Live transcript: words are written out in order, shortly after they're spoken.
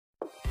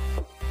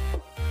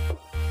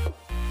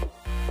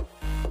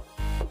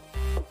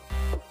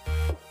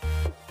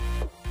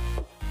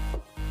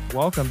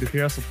Welcome to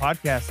Pure Hustle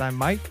Podcast. I'm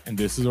Mike. And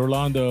this is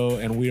Orlando,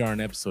 and we are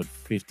on episode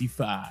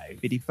 55.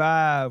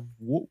 55.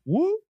 Woo,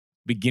 woo.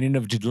 Beginning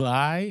of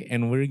July,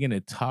 and we're going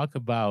to talk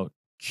about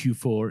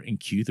Q4 and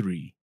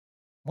Q3.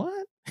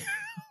 What?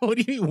 What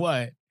do you mean,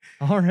 what?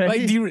 Already?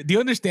 Like, do you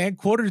understand?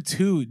 Quarter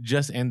 2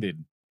 just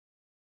ended.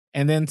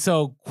 And then,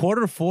 so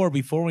quarter 4,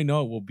 before we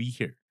know it, will be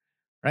here.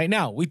 Right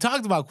now, we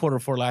talked about quarter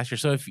 4 last year.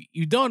 So if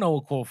you don't know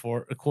what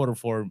quarter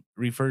four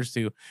refers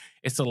to,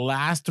 it's the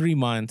last 3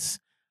 months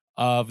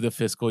of the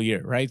fiscal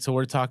year, right? So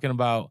we're talking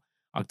about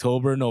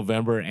October,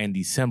 November, and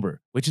December,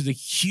 which is a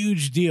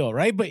huge deal,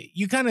 right? But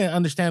you kind of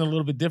understand a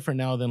little bit different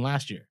now than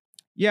last year.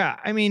 Yeah,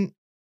 I mean,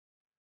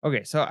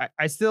 okay, so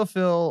I still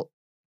feel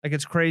like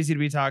it's crazy to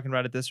be talking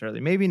about it this early.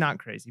 Maybe not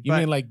crazy. You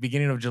mean like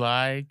beginning of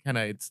July? Kind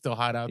of, it's still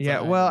hot outside? Yeah,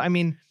 well, I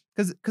mean,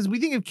 because we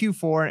think of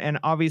Q4, and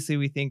obviously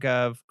we think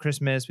of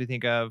Christmas, we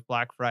think of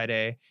Black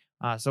Friday.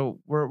 So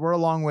we're a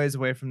long ways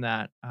away from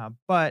that.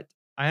 But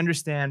I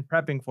understand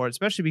prepping for it,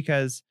 especially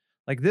because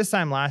like this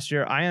time last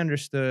year, I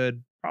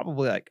understood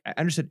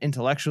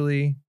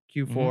intellectually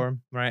Q4,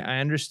 right?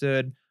 I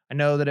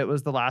know that it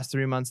was the last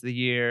 3 months of the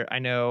year. I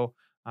know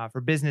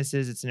for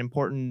businesses, it's an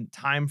important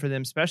time for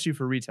them, especially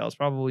for retail. It's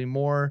probably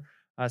more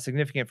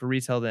significant for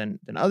retail than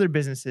other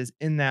businesses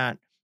in that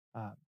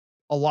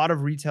a lot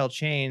of retail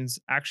chains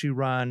actually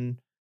run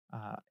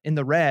in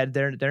the red.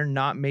 They're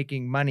not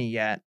making money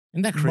yet.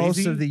 Isn't that crazy?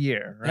 Most of the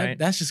year, right?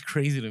 That's just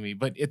crazy to me,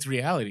 but it's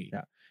reality.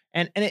 Yeah.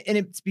 And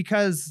it's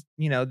because,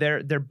 you know,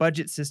 their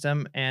budget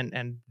system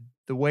and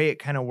the way it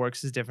kind of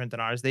works is different than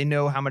ours. They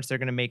know how much they're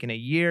going to make in a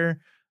year,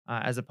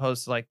 as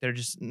opposed to like they're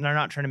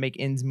not trying to make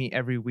ends meet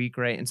every week,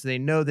 right? And so they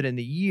know that in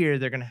the year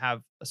they're going to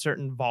have a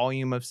certain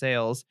volume of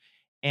sales,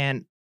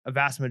 and a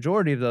vast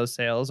majority of those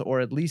sales, or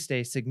at least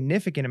a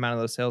significant amount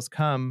of those sales,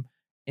 come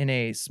in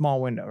a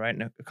small window, right?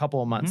 In a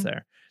couple of months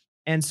there.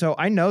 And so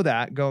I know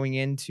that going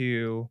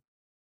into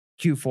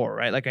Q4,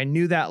 right? Like I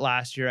knew that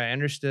last year. I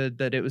understood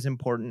that it was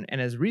important.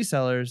 And as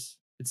resellers,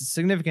 it's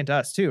significant to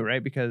us too,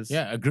 right? Because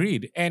yeah,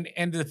 agreed. And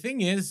the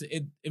thing is,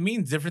 it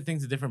means different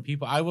things to different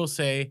people. I will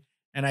say,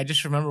 and I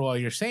just remember while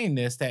you're saying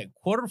this, that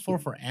quarter 4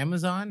 for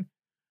Amazon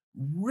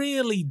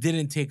really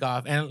didn't take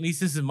off. And at least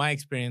this is my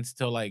experience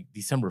till like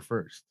December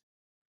 1st.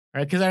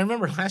 Right? Because I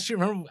remember last year,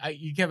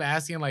 you kept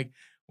asking like,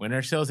 when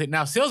are sales hit?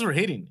 Now sales were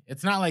hitting.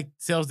 It's not like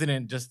sales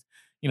didn't just,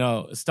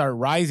 start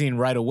rising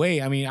right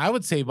away. I mean, I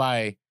would say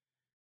by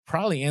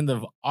probably end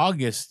of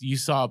August, you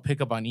saw a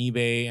pickup on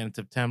eBay, and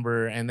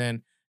September, and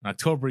then in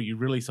October, you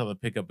really saw the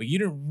pickup, but you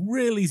didn't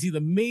really see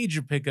the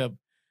major pickup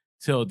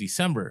till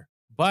December.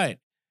 But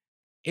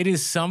it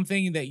is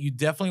something that you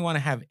definitely want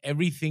to have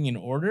everything in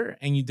order,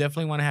 and you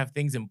definitely want to have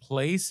things in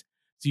place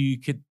so you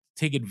could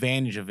take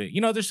advantage of it.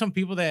 There's some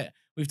people that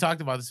we've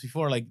talked about this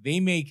before, like they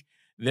make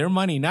their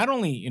money not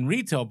only in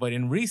retail, but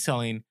in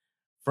reselling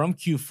from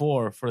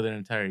Q4 for their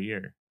entire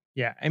year.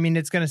 Yeah. I mean,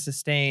 it's going to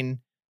sustain.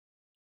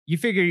 You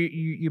figure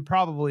you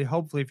probably,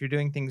 hopefully, if you're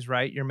doing things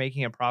right, you're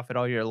making a profit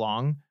all year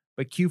long.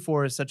 But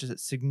Q4 is such a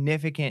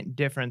significant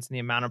difference in the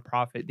amount of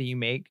profit that you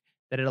make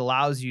that it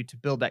allows you to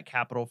build that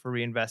capital for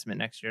reinvestment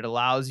next year. It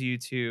allows you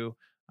to,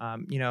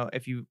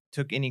 if you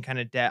took any kind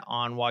of debt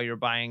on while you're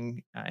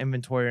buying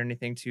inventory or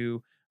anything,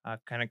 to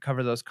kind of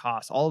cover those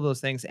costs, all of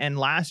those things. And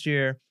last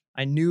year,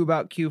 I knew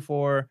about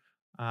Q4.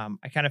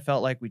 I kind of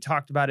felt like we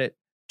talked about it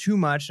too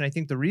much. And I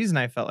think the reason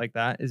I felt like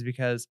that is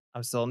because I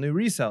was still a new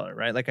reseller,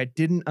 right? Like I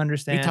didn't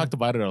understand. We talked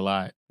about it a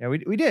lot. Yeah,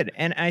 we did.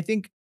 And I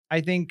think,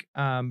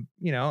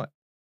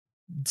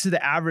 to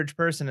the average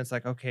person, it's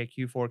like, okay,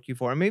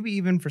 Q4, and maybe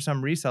even for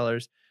some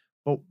resellers.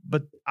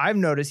 But I've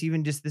noticed,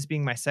 even just this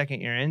being my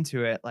second year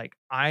into it, like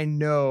I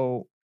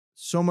know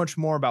so much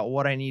more about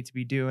what I need to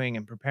be doing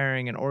and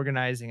preparing and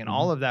organizing and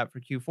all of that for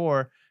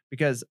Q4,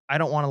 because I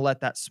don't want to let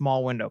that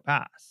small window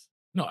pass.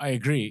 No, I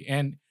agree.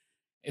 And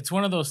it's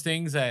one of those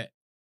things that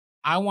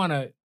I want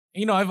to,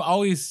 I've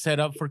always set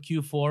up for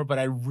Q4, but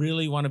I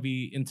really want to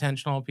be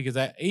intentional, because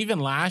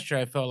even last year,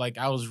 I felt like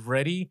I was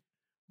ready,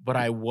 but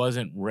I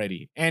wasn't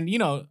ready. And,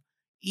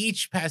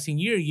 each passing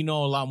year, a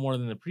lot more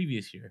than the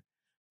previous year.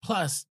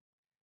 Plus,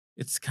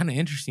 it's kind of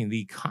interesting.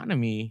 The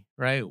economy,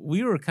 right?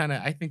 We were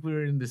I think we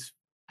were in this,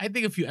 I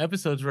think a few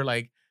episodes were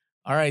like,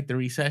 all right, the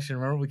recession.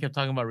 Remember we kept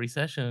talking about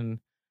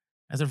recession.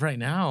 As of right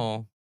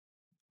now,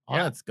 all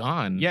that's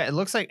gone. Yeah, it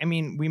looks like,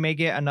 we may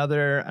get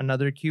another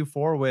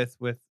Q4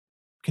 with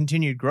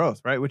continued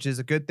growth, right? Which is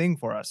a good thing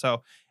for us.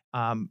 So,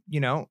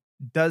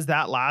 does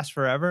that last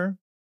forever?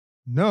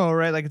 No,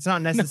 right? Like it's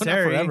not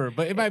necessary. No, not forever,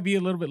 but it might be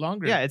a little bit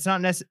longer. Yeah, it's not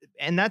necessary.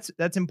 And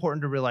that's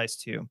important to realize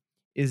too,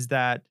 is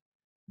that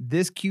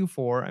this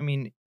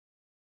Q4,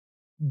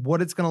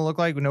 what it's going to look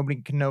like,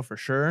 nobody can know for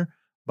sure.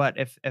 But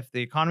if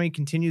the economy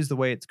continues the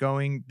way it's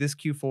going, this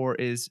Q4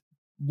 is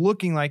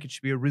looking like it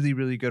should be a really,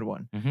 really good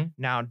one.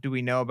 Now, do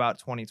we know about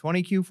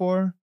 2020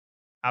 Q4?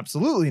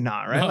 Absolutely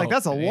not, right? No. Like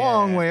that's a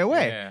long way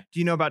away. Yeah. Do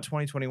you know about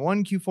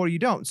 2021 Q4? You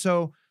don't.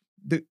 So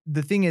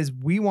the thing is,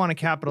 we want to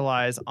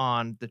capitalize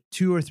on the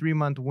 2 or 3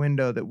 month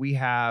window that we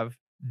have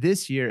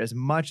this year as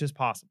much as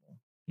possible.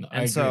 No,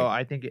 and so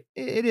I think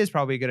it is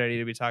probably a good idea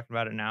to be talking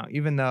about it now,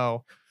 even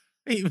though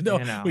Even though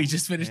You know, we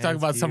just finished talking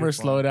it's about summer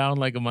beautiful. slowdown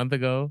like a month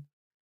ago,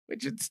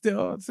 which it's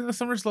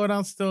summer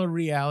slowdown still a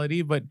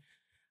reality, but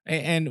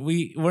and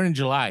we're in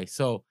July,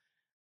 so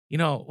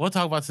we'll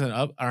talk about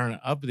some our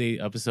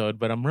update episode.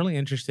 But I'm really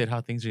interested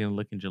how things are going to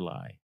look in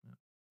July,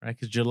 right?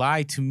 Because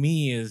July to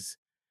me is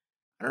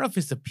I don't know if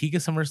it's the peak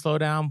of summer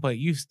slowdown, but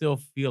you still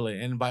feel it,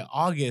 and by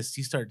August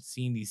you start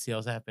seeing these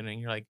sales happen, and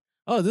you're like,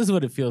 oh, this is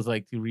what it feels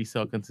like to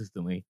resell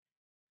consistently.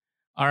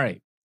 All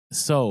right.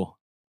 So,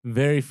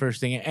 very first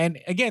thing. And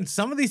again,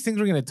 some of these things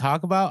we're going to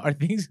talk about are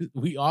things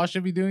we all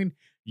should be doing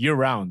year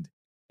round.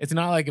 It's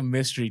not like a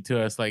mystery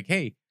to us, like,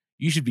 hey,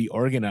 you should be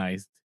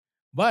organized.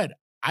 But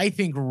I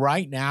think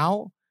right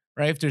now,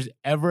 right, if there's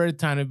ever a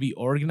time to be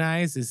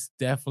organized, it's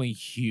definitely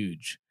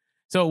huge.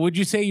 So, would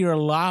you say you're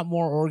a lot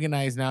more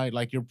organized now?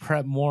 Like you're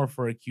prep more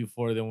for a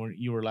Q4 than when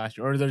you were last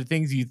year? Or are there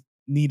things you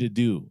need to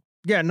do?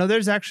 Yeah, no,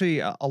 there's actually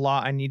a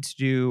lot I need to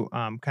do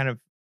kind of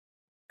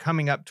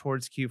coming up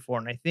towards Q4.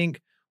 And I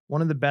think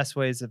one of the best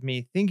ways of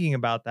me thinking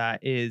about that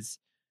is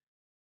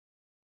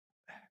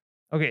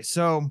okay,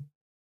 so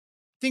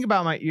think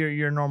about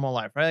your normal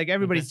life, right? Like Okay.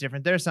 everybody's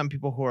different. There are some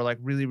people who are like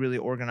really, really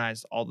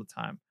organized all the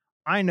time.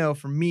 I know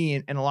for me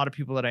and a lot of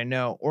people that I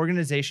know,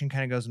 organization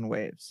kind of goes in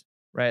waves,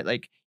 right?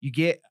 Like you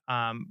get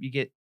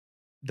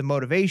the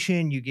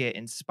motivation, you get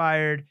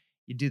inspired,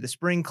 you do the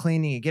spring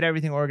cleaning, you get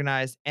everything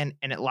organized and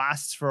it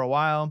lasts for a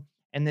while.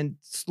 And then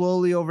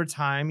slowly over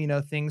time,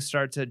 things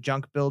start to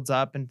junk builds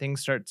up and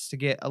things starts to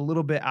get a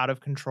little bit out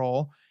of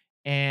control.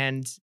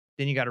 And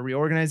then you got to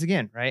reorganize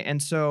again, right?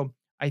 And so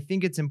I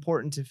think it's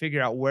important to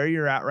figure out where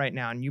you're at right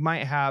now. And you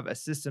might have a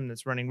system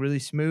that's running really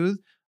smooth,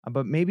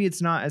 but maybe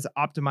it's not as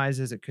optimized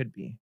as it could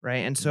be,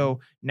 right? And Mhm.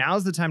 so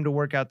now's the time to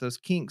work out those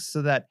kinks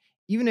so that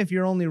even if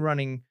you're only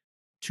running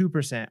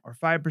 2% or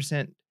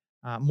 5%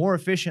 more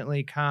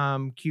efficiently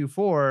come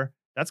Q4,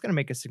 that's going to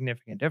make a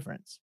significant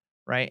difference,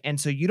 right? And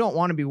so you don't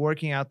want to be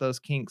working out those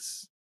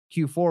kinks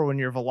Q4 when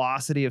your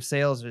velocity of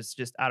sales is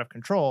just out of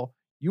control.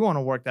 You want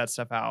to work that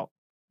stuff out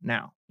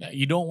now. Yeah,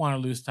 you don't want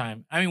to lose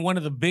time. I mean, one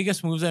of the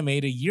biggest moves I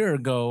made a year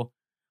ago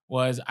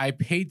was I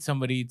paid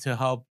somebody to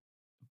help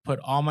put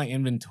all my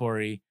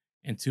inventory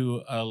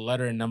into a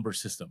letter and number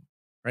system.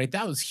 Right?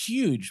 That was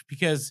huge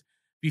because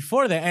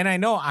before that, and I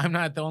know I'm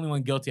not the only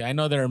one guilty. I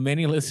know there are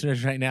many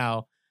listeners right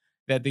now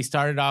that they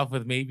started off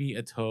with maybe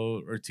a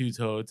tote or two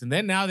totes, and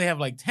then now they have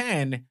like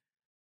 10,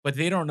 but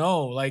they don't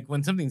know. Like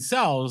when something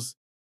sells,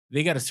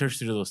 they got to search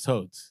through those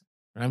totes.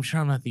 And I'm sure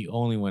I'm not the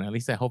only one. At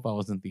least I hope I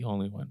wasn't the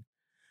only one.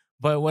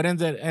 But what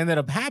ended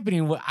up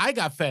happening, I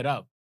got fed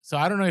up. So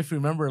I don't know if you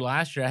remember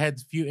last year, I had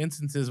a few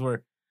instances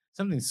where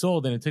something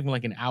sold and it took me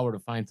like an hour to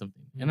find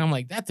something. And I'm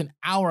like, that's an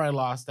hour I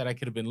lost that I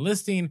could have been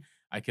listing,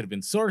 I could have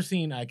been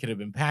sourcing, I could have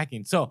been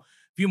packing. So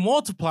if you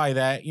multiply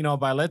that,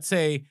 by let's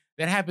say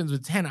that happens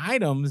with 10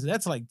 items,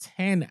 that's like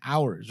 10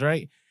 hours,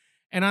 right?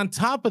 And on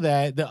top of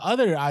that, the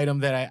other item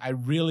that I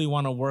really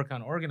want to work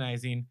on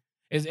organizing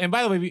is, and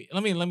by the way,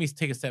 let me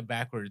take a step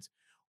backwards.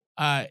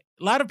 A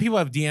lot of people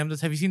have DM'd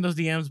us. Have you seen those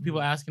DMs? People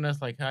Mhm. asking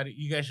us like, "How do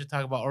you guys should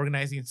talk about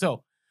organizing?"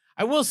 So,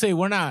 I will say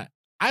we're not.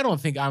 I don't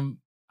think I'm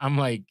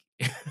like.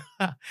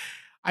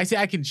 I say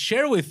I can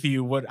share with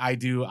you what I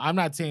do. I'm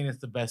not saying it's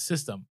the best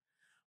system,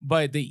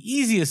 but the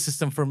easiest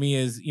system for me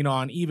is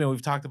on eBay.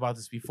 We've talked about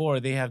this before.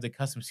 They have the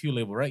custom SKU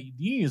label, right?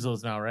 You use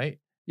those now, right?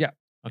 Yeah.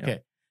 Yeah. Okay.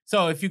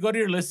 So if you go to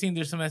your listing,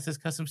 there's something that says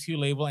custom SKU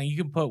label, and you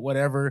can put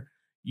whatever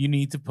you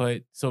need to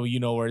put so you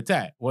know where it's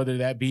at, whether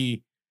that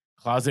be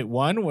closet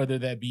one, whether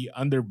that be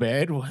under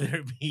bed, whether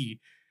it be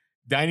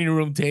dining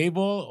room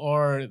table,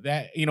 or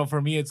that,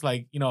 for me, it's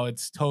like,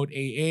 it's tote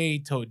AA,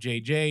 tote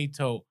JJ,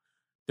 tote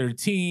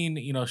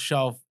 13,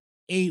 shelf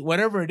 8,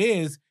 whatever it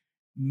is,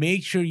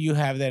 make sure you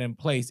have that in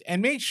place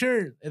and make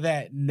sure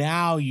that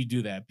now you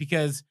do that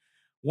because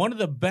one of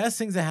the best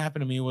things that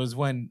happened to me was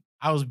when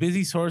I was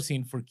busy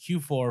sourcing for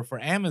Q4 for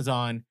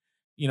Amazon,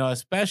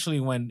 especially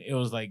when it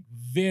was like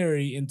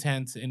very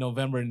intense in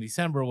November and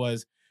December,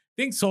 was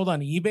things sold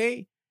on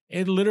eBay.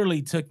 It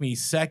literally took me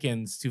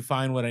seconds to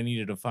find what I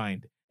needed to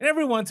find. And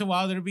every once in a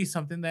while, there'd be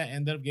something that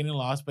ended up getting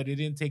lost, but it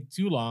didn't take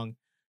too long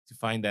to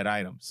find that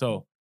item.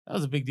 So that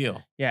was a big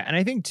deal. Yeah, and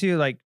I think too,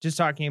 like just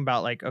talking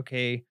about like,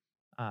 okay,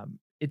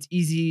 it's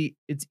easy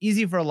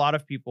for a lot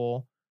of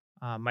people,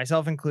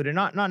 myself included,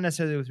 not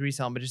necessarily with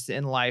reselling, but just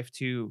in life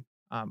to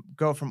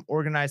go from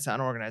organized to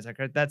unorganized.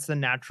 Like that's the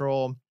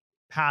natural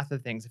path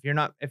of things. If you're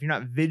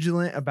not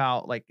vigilant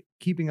about like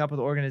keeping up with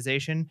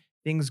organization,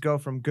 things go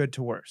from good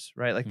to worse,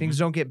 right? Like Hmm. things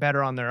don't get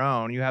better on their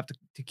own. You have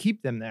to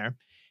keep them there.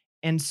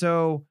 And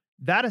so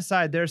that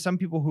aside, there are some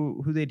people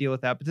who they deal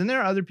with that, but then there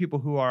are other people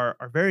who are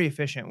very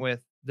efficient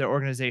with their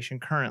organization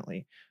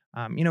currently.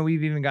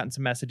 We've even gotten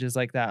some messages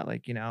like that,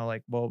 like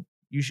like, well,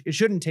 it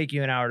shouldn't take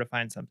you an hour to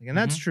find something, and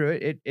that's Hmm.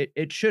 true.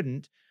 It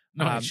shouldn't.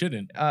 No, it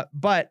shouldn't.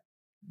 But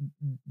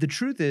the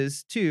truth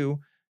is too,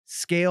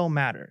 scale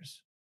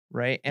matters,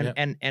 right? And Yep.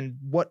 and and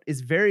what is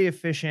very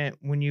efficient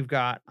when you've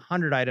got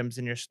 100 items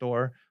in your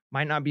store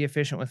might not be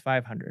efficient with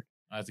 500,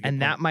 That's a good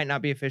and that point. might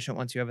not be efficient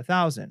once you have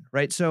 1,000,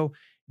 right? So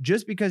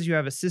just because you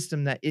have a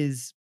system that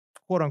is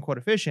quote unquote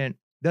efficient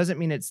doesn't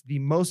mean it's the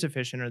most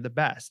efficient or the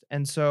best.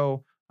 And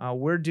so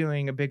we're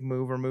doing a big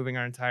move. We're moving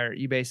our entire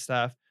eBay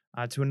stuff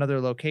to another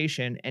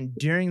location. And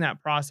during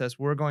that process,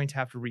 we're going to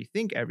have to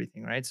rethink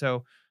everything, right?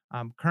 So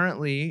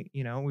currently,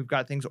 we've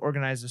got things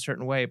organized a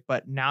certain way,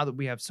 but now that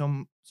we have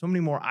so many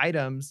more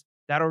items,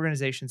 that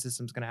organization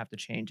system is going to have to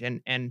change.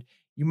 And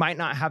you might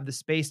not have the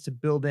space to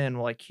build in,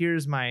 well, like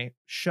here's my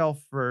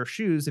shelf for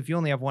shoes. If you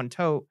only have one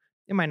tote,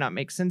 it might not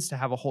make sense to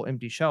have a whole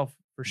empty shelf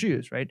for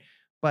shoes, right?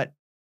 But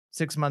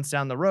 6 months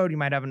down the road, you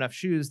might have enough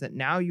shoes that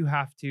now you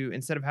have to,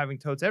 instead of having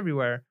totes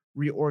everywhere,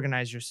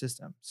 reorganize your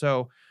system.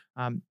 So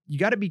you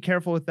got to be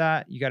careful with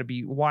that. You got to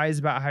be wise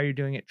about how you're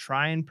doing it.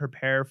 Try and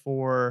prepare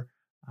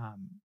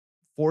um,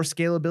 for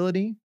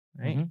scalability,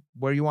 right? Hmm.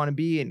 Where you want to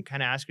be, and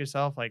kind of ask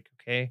yourself, like,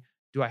 okay,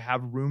 do I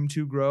have room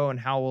to grow, and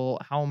how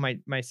will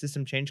my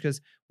system change? Because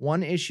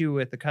one issue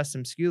with the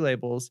custom SKU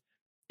labels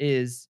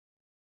is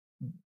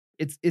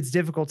it's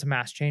difficult to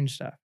mass change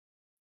stuff,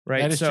 That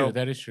right? is true. So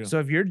That is true. so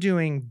if you're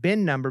doing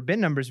bin number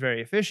is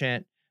very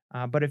efficient.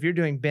 But if you're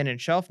doing bin and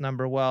shelf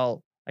number,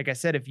 well, like I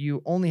said, if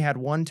you only had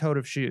one tote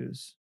of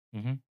shoes,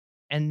 Hmm.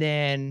 and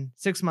then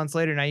 6 months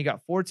later, now you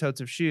got four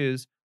totes of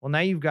shoes. Well, now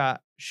you've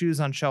got shoes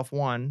on shelf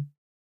one,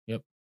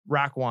 Yep.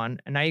 rack one,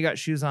 and now you got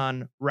shoes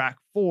on rack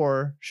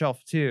four,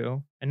 shelf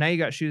two, and now you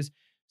got shoes.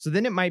 So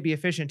then it might be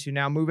efficient to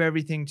now move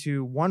everything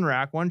to one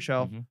rack, one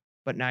shelf, Hmm.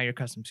 but now your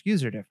custom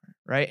SKUs are different,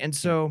 right? And Yep.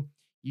 so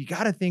you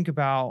got to think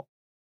about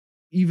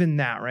even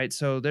that, right?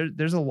 So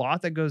there's a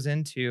lot that goes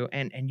into,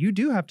 and you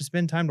do have to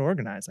spend time to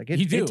organize. Like You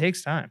it do.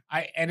 takes time.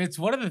 And it's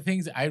one of the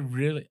things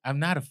I'm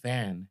not a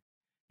fan,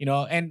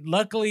 and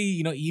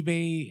luckily,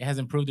 eBay has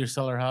improved their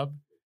seller hub,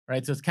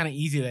 right? So it's kind of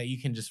easy that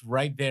you can just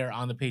right there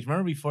on the page.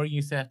 Remember before you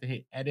used to have to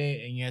hit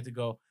edit and you had to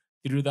go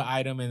through the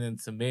item and then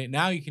submit.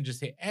 Now you can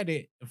just hit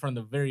edit from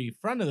the very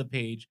front of the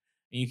page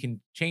and you can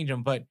change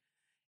them. But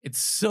it's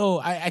so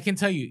I can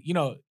tell you,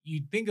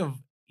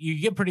 you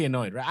get pretty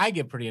annoyed, right? I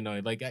get pretty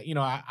annoyed. Like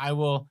I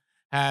will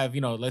have,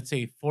 let's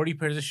say 40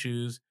 pairs of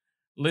shoes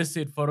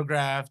listed,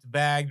 photographed,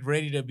 bagged,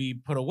 ready to be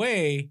put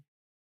away,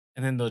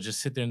 and then they'll just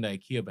sit there in the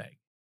IKEA bag.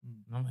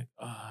 And I'm like,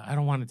 I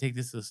don't want to take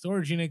this to the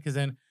storage unit because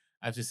then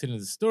I have to sit in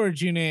the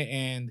storage unit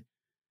and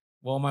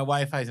well, my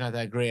Wi-Fi is not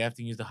that great. I have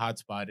to use the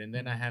hotspot and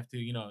then I have to,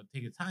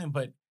 take the time.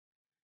 But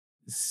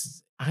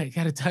I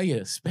gotta tell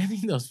you,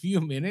 spending those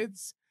few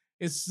minutes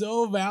is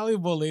so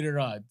valuable later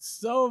on.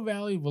 So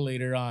valuable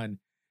later on.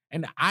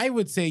 And I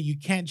would say you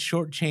can't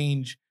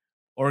shortchange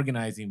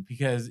organizing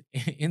because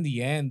in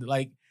the end,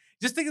 like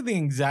just think of the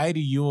anxiety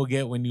you will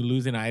get when you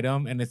lose an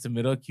item and it's the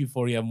middle of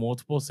Q4, you have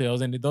multiple sales.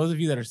 And those of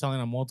you that are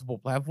selling on multiple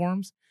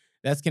platforms,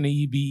 that's gonna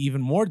be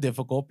even more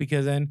difficult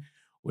because then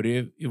what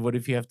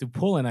if you have to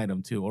pull an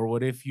item too? Or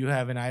what if you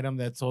have an item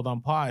that's sold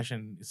on Posh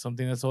and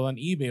something that's sold on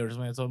eBay or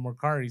something that's sold on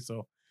Mercari?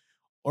 So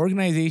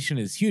organization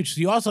is huge.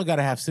 So you also got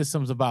to have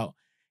systems about,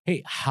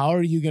 hey, how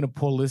are you going to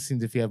pull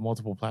listings if you have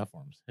multiple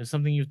platforms? Is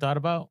something you've thought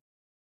about?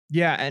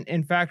 Yeah, and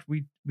in fact,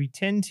 we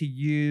tend to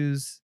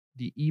use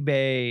the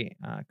eBay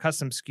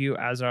custom SKU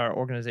as our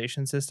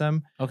organization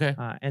system. Okay.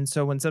 And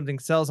so when something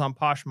sells on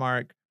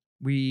Poshmark,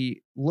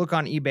 we look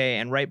on eBay,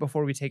 and right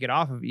before we take it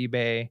off of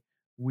eBay,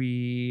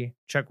 we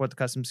check what the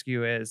custom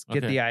SKU is, get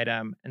Okay. the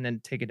item, and then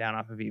take it down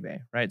off of eBay,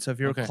 right? So if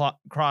you're Okay.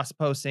 cross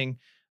posting,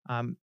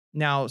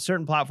 now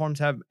certain platforms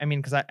have,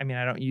 because I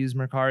don't use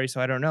Mercari,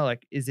 so I don't know.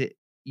 Like, is it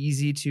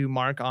easy to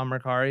mark on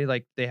Mercari?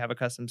 Like they have a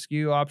custom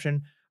SKU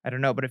option. I don't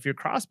know, but if you're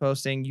cross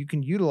posting, you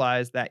can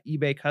utilize that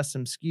eBay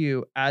custom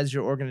SKU as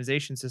your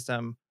organization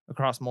system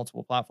across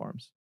multiple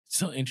platforms.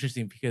 So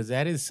interesting because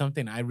that is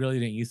something I really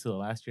didn't use till the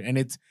last year. And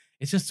it's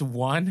just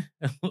one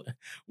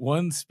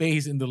one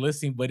space in the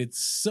listing, but it's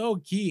so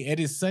key. It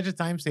is such a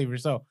time saver.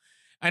 So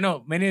I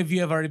know many of you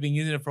have already been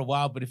using it for a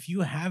while, but if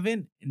you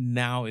haven't,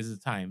 now is the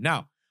time.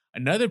 Now,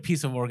 another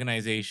piece of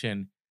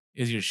organization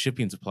is your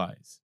shipping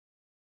supplies.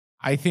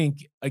 I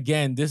think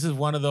again, this is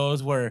one of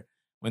those where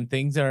when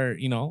things are,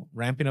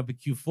 ramping up at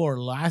Q4,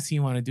 last thing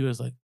you want to do is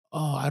like,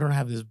 oh, I don't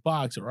have this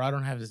box or I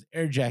don't have this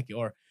air jacket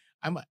or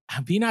I'm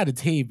being out of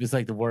tape is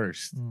like the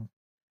worst. Mm.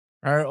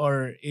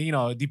 Or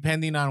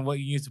depending on what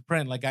you use to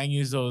print, like I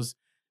use those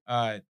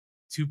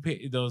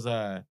those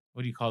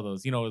what do you call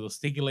those? Those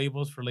sticky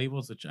labels for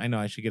labels, which I know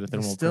I should get a You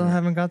thermal still printer.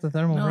 haven't got the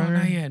thermal No, printer?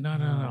 not yet. No,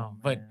 no, Oh, no.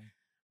 But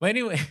man.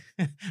 anyway,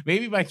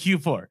 maybe by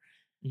Q4.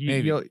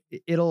 Maybe.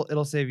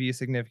 It'll save you a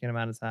significant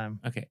amount of time.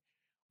 Okay.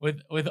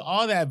 With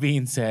all that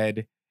being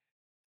said,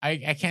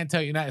 I can't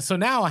tell you now. So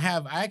now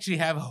I actually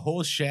have a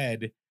whole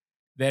shed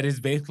that is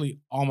basically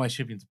all my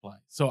shipping supplies.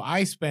 So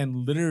I spend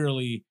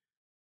literally,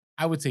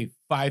 I would say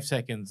 5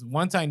 seconds.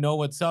 Once I know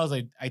what sells,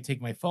 I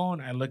take my phone,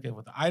 I look at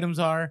what the items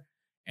are,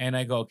 and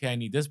I go, okay, I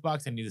need this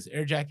box, I need this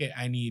air jacket,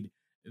 I need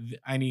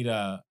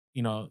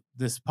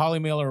this poly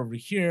mailer over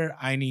here,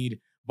 I need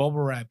bubble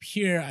wrap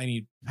here, I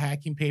need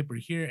packing paper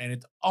here, and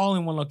it's all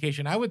in one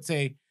location. I would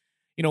say,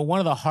 one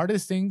of the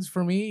hardest things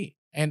for me,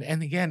 and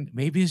again,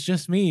 maybe it's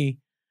just me,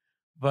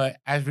 but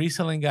as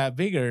reselling got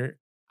bigger,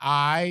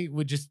 I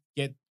would just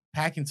get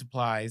packing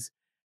supplies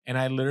and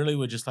I literally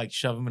would just like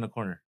shove them in a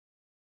corner.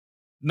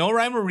 No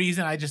rhyme or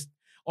reason.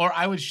 or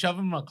I would shove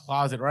them in a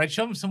closet, or I'd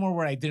shove them somewhere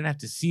where I didn't have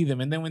to see them.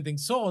 And then when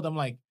things sold, I'm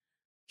like,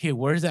 okay,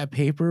 where's that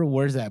paper?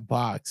 Where's that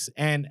box?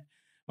 And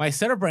my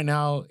setup right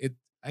now,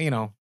 you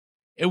know,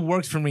 it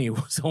works for me.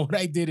 So what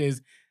I did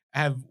is I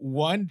have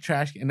one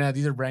trash can. Now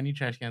these are brand new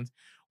trash cans.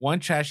 One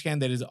trash can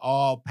that is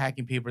all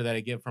packing paper that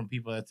I get from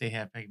people that say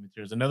have packing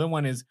materials. Another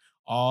one is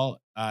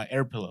all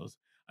air pillows.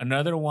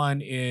 Another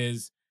one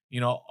is,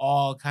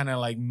 all kind of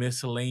like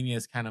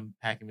miscellaneous kind of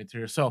packing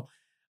material. So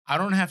I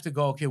don't have to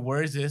go, okay,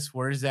 where is this?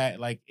 Where is that?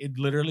 Like it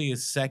literally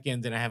is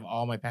seconds and I have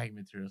all my packing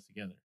materials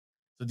together.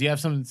 So do you have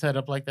something set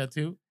up like that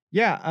too?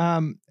 Yeah.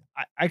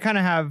 I kind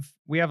of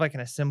we have like an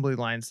assembly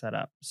line set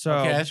up. Okay, So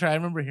that's right. I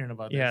remember hearing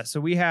about yeah, this. so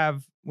we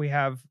have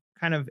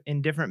kind of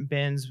in different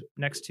bins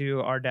next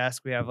to our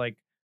desk. We have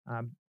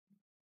um,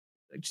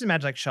 just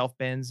imagine like shelf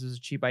bins. This is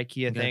a cheap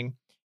IKEA Okay. thing.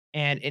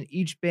 And in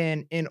each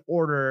bin, in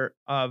order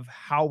of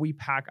how we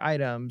pack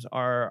items,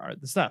 are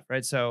the stuff,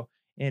 right? So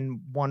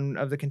in one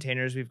of the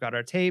containers, we've got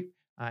our tape.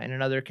 In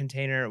another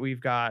container,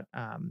 we've got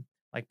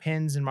like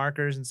pins and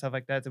markers and stuff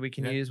like that that we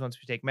can Okay. use once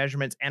we take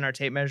measurements, and our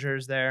tape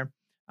measures there.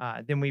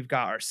 Then we've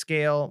got our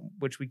scale,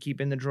 which we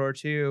keep in the drawer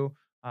too,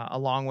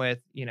 along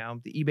with the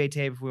eBay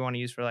tape if we want to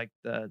use for like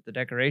the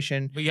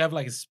decoration. But you have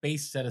like a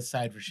space set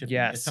aside for shipping.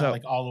 Yeah, It's not so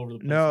like all over the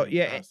place. no, Like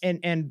yeah, us.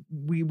 and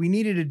we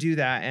needed to do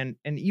that, and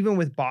even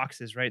with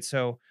boxes, right?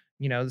 So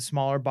the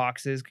smaller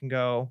boxes can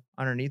go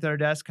underneath our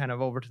desk, kind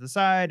of over to the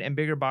side, and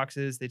bigger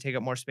boxes they take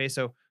up more space.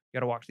 So you got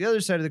to walk to the other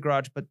side of the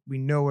garage, but we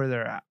know where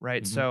they're at,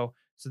 right? Mhm.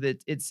 So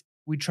that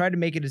we try to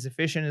make it as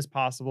efficient as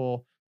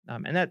possible,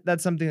 and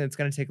that's something that's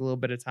going to take a little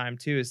bit of time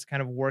too, is to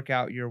kind of work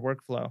out your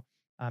workflow.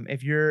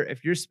 If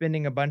you're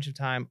spending a bunch of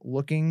time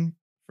looking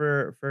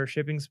for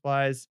shipping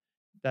supplies,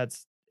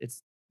 that's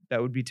it's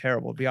that would be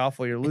terrible. It'd be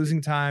awful. You're losing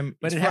time.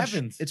 But it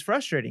happens. It's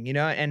frustrating,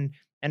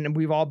 and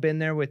we've all been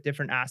there with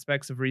different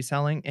aspects of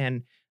reselling.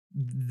 And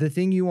the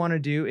thing you want to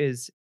do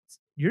is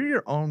you're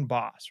your own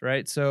boss,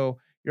 right? So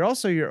you're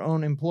also your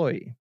own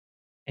employee,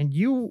 and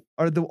you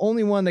are the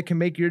only one that can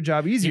make your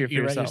job easier for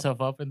You write yourself.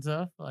 yourself up and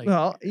stuff. Like,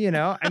 Well,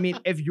 I mean,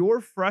 if you're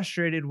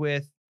frustrated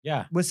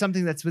yeah, with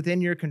something that's within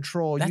your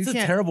control, that's a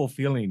terrible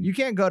feeling. you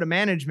can't go to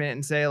management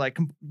and say like,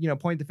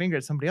 point the finger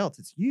at somebody else.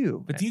 It's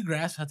you. But do you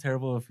grasp how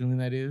terrible of a feeling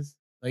that is?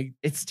 Like,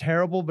 It's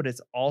terrible, but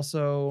it's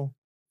also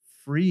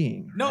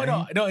freeing. no,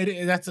 right?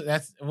 no. That's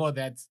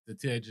the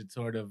two-edged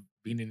sword of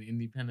being an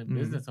independent Mhm.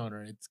 business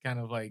owner. It's kind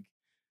of like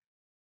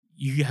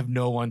you have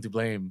no one to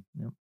blame.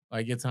 Yep.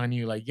 Like it's on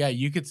you. Like, yeah,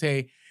 you could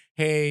say,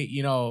 hey,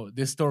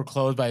 this store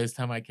closed by this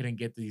time. I couldn't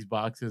get these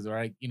boxes,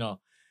 or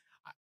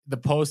the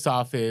post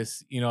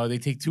office, they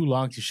take too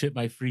long to ship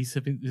my free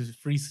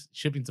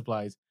shipping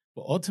supplies.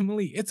 But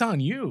ultimately, it's on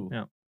you.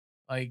 Yeah.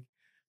 Like,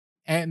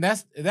 and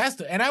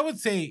and I would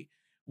say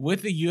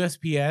with the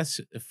USPS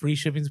free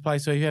shipping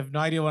supplies. So if you have no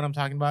idea what I'm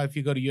talking about, if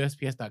you go to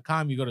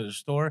USPS.com, you go to the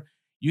store,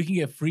 you can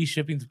get free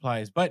shipping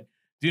supplies. But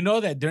do you know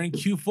that during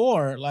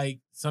Q4, like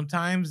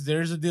sometimes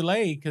there's a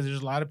delay because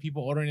there's a lot of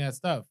people ordering that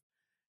stuff,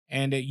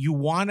 and you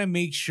want to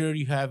make sure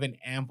you have an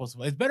ample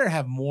supply. It's better to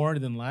have more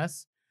than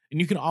less, and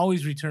you can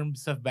always return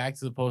stuff back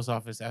to the post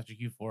office after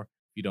Q4 if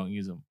you don't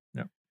use them.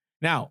 Yeah.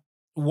 Now,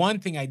 one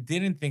thing I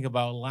didn't think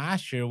about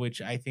last year, which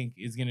I think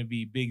is going to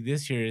be big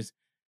this year, is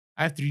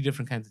I have 3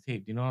 different kinds of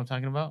tape. Do you know what I'm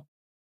talking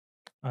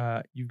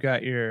about? You've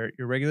got your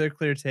regular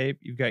clear tape,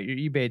 you've got your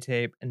eBay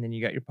tape, and then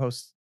you got your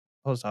post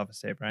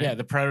office tape, right? Yeah,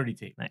 the priority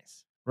tape.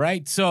 Nice.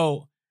 Right?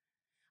 So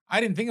I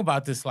didn't think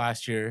about this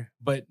last year,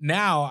 but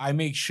now I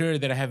make sure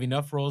that I have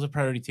enough rolls of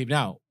priority tape.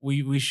 Now,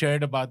 we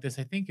shared about this.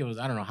 I think it was,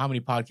 I don't know how many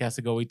podcasts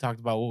ago we talked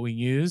about what we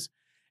use.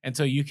 And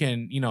so you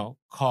can,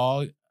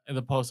 call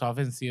the post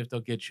office and see if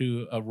they'll get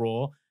you a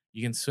roll.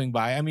 You can swing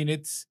by. I mean,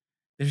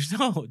 there's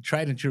no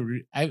tried and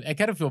true. I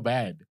kind of feel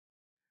bad.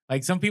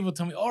 Like some people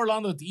tell me, oh,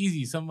 Orlando, it's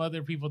easy. Some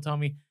other people tell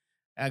me,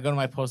 I go to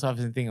my post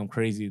office and think I'm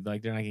crazy.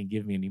 Like they're not going to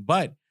give me any.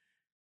 But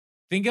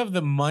think of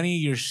the money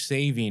you're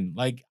saving.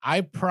 Like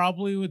I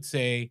probably would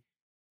say,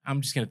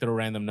 I'm just going to throw a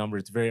random number.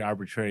 It's very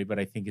arbitrary, but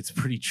I think it's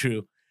pretty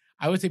true.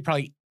 I would say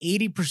probably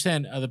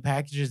 80% of the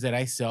packages that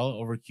I sell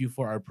over Q4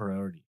 are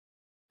priority.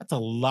 That's a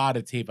lot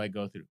of tape I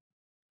go through,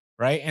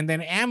 right? And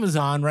then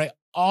Amazon, right?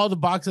 All the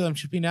boxes I'm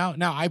shipping out.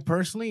 Now, I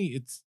personally,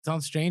 it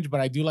sounds strange,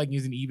 but I do like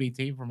using eBay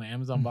tape for my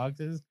Amazon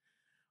boxes.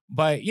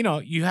 But,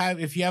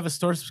 if you have a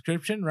store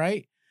subscription,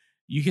 right?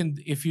 You can,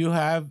 if you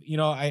have,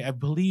 I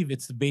believe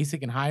it's the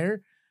basic and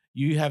higher,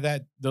 you have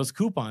those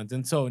coupons.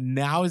 And so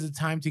now is the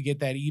time to get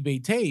that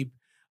eBay tape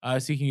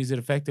so you can use it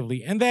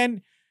effectively. And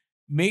then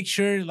make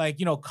sure, like,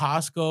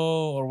 Costco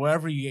or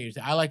wherever you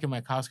get I like in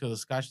my Costco, the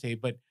Scotch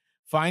tape, but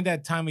find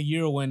that time of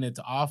year when it's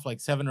off like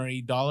 $7 or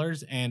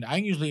 $8. And I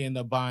usually end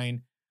up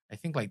buying, I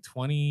think like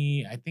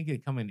 20, I think they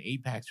come in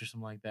 8-packs or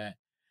something like that.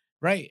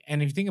 Right.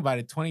 And if you think about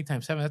it, 20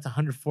 times 7, that's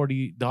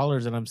 $140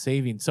 that I'm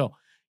saving. So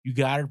you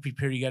got to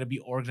prepare. You got to be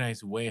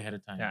organized way ahead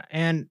of time. Yeah.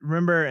 And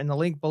remember, in the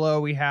link below,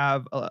 we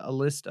have a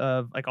list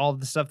of like all of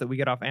the stuff that we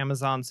get off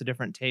Amazon. So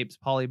different tapes,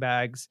 poly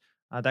bags,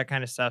 that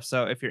kind of stuff.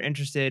 So if you're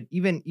interested,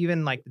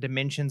 even like the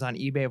dimensions on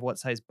eBay of what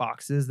size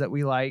boxes that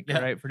we like, Yeah.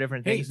 right, for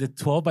different Hey, things. the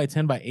 12 by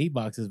 10 by 8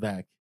 box is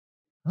back.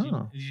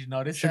 Oh, Did you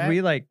notice should that?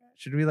 we like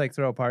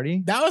throw a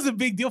party? That was a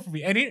big deal for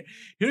me. And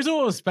here's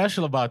what was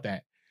special about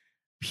that.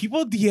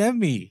 People DM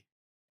me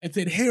and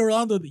said, "Hey,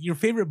 Orlando, your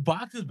favorite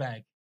box is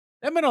back."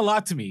 That meant a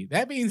lot to me.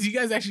 That means you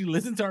guys actually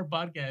listen to our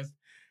podcast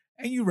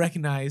and you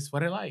recognize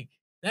what I like.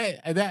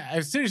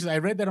 Seriously, I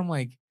read that. I'm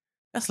like,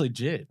 that's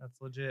legit. That's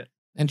legit.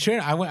 And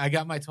sure, I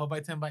got my 12 by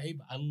 10 by 8.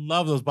 I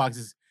love those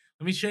boxes.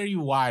 Let me share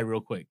you why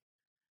real quick.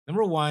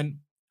 Number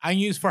one,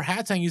 for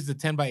hats, I use the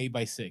 10 by 8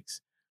 by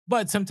 6.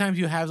 But sometimes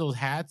you have those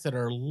hats that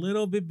are a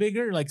little bit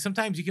bigger. Like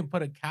sometimes you can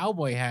put a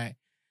cowboy hat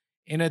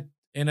in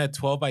a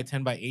 12 by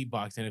 10 by 8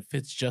 box and it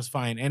fits just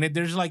fine. And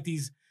there's like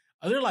these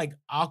other like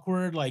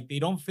awkward, like they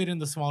don't fit in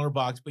the smaller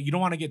box, but you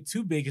don't want to get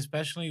too big,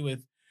 especially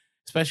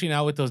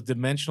now with those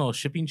dimensional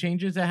shipping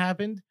changes that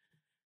happened.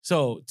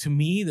 So to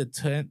me,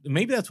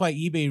 maybe that's why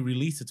eBay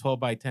released the 12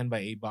 by 10 by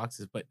 8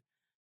 boxes, but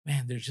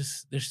man,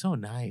 they're so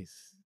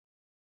nice.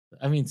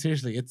 I mean,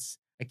 seriously,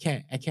 I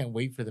can't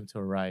wait for them to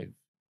arrive.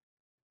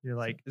 You're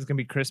like, it's gonna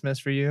be Christmas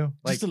for you.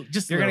 Like,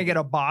 just you're gonna get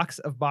a box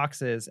of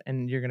boxes,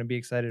 and you're gonna be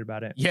excited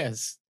about it.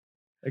 Yes,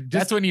 like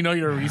that's when you know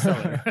you're a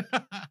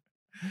reseller.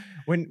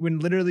 when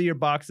literally your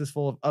box is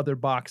full of other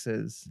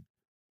boxes.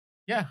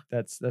 Yeah,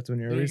 that's when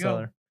you're a there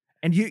reseller.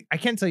 And I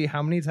can't tell you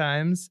how many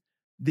times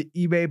the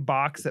eBay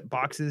box that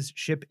boxes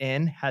ship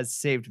in has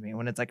saved me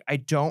when it's like I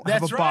don't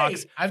have a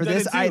box for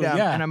this item,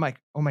 and I'm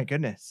like, oh my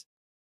goodness.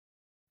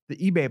 The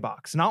eBay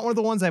box, not one of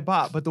the ones I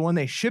bought, but the one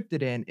they shipped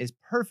it in is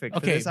perfect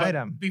for this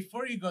item.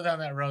 Before you go down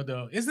that road,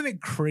 though, isn't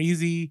it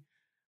crazy?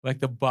 Like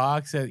the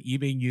box that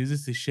eBay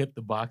uses to ship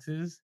the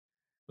boxes,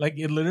 like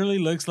it literally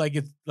looks like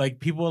it's like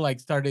people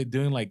like started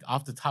doing like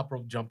off the top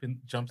rope jumps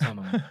on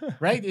them,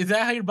 right? Is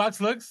that how your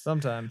box looks?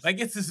 Sometimes, like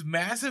it's this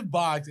massive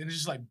box and it's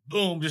just like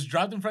boom, just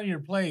dropped in front of your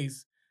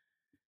place,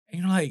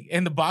 and you're like,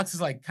 and the box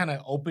is like kind of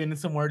open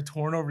somewhere,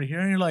 torn over here,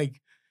 and you're like,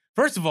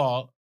 first of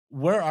all,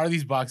 where are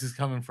these boxes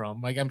coming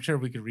from? Like, I'm sure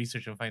we could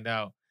research and find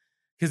out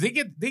because they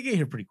get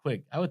here pretty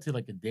quick. I would say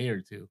like a day or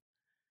two.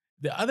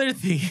 The other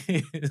thing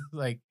is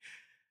like,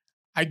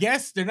 I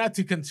guess they're not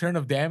too concerned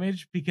of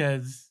damage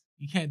because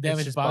you can't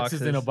damage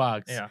boxes in a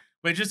box. Yeah,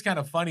 but it's just kind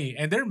of funny,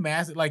 and they're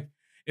massive. Like,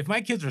 if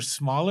my kids were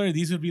smaller,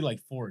 these would be like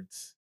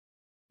forts.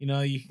 You know,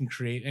 you can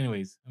create.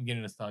 Anyways, I'm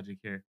getting nostalgic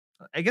here.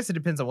 I guess it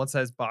depends on what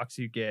size box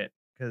you get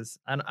because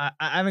I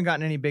haven't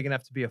gotten any big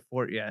enough to be a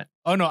fort yet.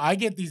 Oh no, I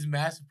get these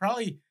massive,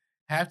 probably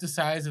half the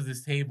size of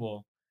this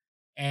table,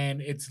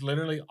 and it's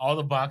literally all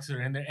the boxes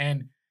are in there.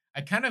 And I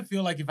kind of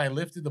feel like if I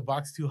lifted the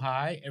box too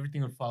high,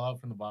 everything would fall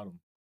out from the bottom.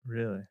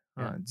 Really?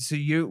 Yeah. So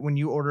when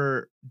you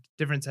order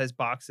different size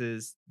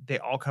boxes, they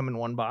all come in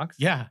one box?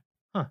 Yeah.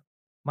 Huh.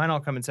 Mine all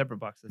come in separate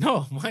boxes.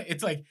 No,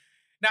 it's like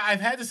now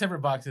I've had the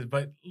separate boxes,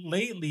 but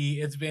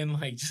lately it's been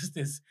like just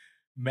this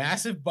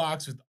massive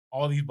box with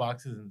all these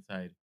boxes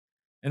inside.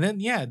 And then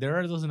yeah, there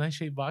are those nice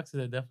shaped boxes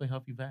that definitely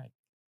help you pack.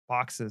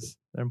 Boxes,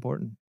 they're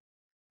important.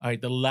 All right,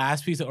 the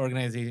last piece of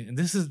organization, and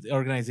this is the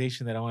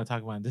organization that I want to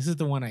talk about. This is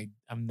the one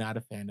I'm not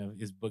a fan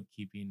of, is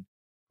bookkeeping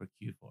for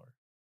Q4.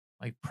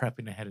 Like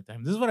prepping ahead of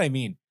time. This is what I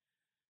mean.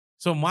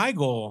 So my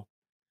goal,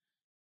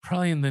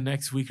 probably in the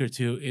next week or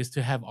two, is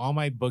to have all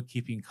my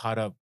bookkeeping caught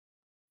up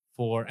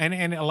for,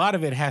 and a lot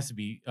of it has to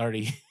be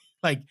already,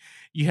 like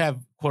you have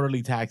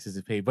quarterly taxes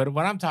to pay. But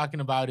what I'm talking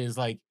about is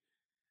like,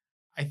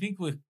 I think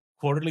with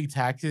quarterly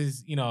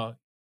taxes, you know,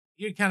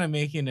 you're kind of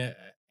making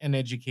an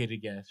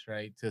educated guess,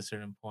 right? To a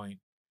certain point.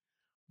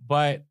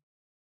 But,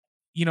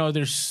 you know,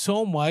 there's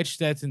so much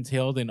that's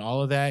entailed in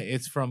all of that.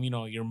 It's from, you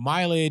know, your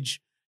mileage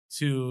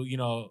to, you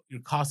know,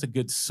 your cost of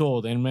goods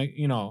sold. And,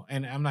 you know,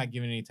 and I'm not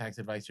giving any tax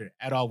advice here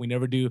at all. We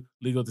never do.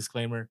 Legal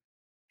disclaimer.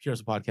 Pure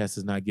Hustle Podcast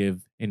does not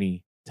give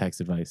any tax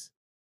advice.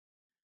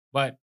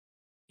 But,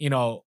 you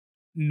know,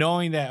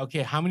 knowing that,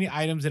 okay, how many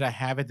items did I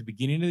have at the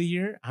beginning of the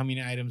year? How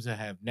many items I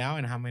have now?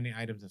 And how many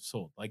items I've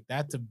sold? Like,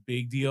 that's a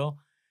big deal.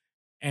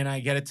 And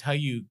I got to tell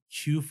you,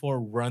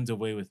 Q4 runs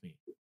away with me.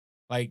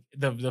 Like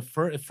the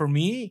first, for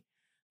me,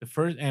 the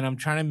first, and I'm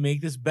trying to make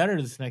this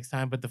better this next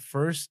time, but the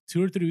first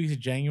 2 or 3 weeks of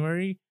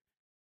January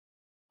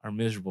are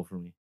miserable for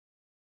me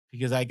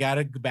because I got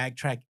to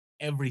backtrack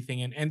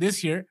everything. And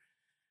this year,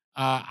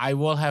 I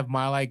will have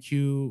Mile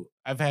IQ.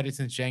 I've had it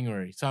since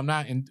January. So I'm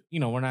not in, you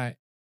know, we're not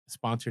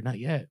sponsored, not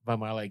yet, by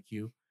Mile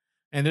IQ.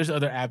 And there's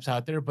other apps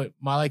out there, but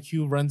Mile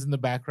IQ runs in the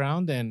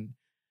background. And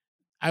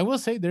I will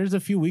say there's a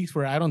few weeks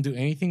where I don't do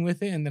anything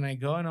with it. And then I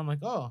go and I'm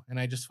like, oh, and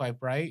I just swipe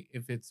right.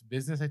 If it's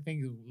business, I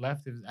think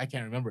left, I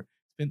can't remember.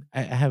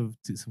 I have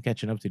some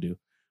catching up to do,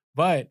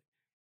 but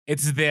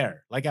it's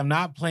there. Like I'm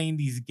not playing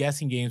these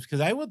guessing games because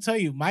I will tell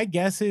you, my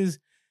guess is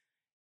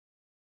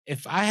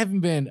if I haven't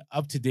been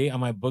up to date on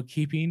my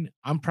bookkeeping,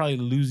 I'm probably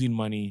losing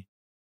money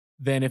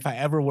than if I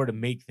ever were to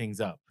make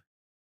things up.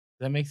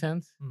 Does that make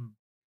sense?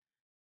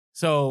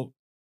 So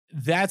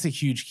that's a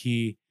huge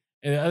key.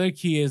 And the other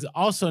key is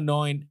also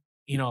knowing,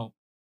 you know,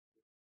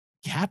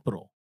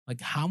 capital.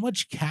 Like how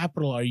much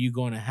capital are you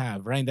going to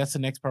have, right? And that's the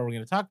next part we're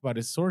going to talk about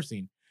is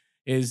sourcing.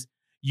 Is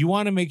you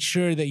want to make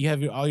sure that you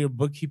have all your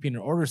bookkeeping in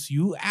order, so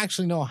you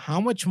actually know how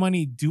much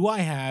money do I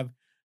have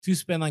to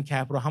spend on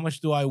capital, how much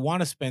do I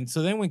want to spend.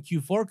 So then when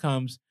Q4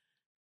 comes,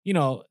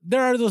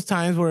 there are those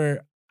times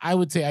where I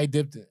would say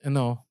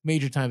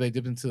major times I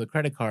dipped into the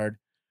credit card.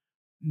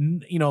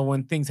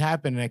 When things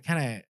happen, and I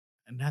kind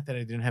of, not that I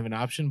didn't have an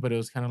option, but it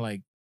was kind of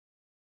like,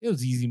 it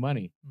was easy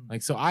money.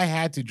 Like, so I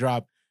had to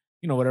drop,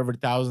 whatever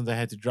thousands I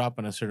had to drop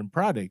on a certain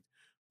product.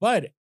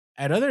 But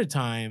at other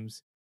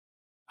times,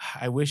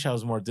 I wish I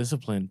was more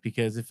disciplined,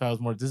 because if I was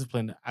more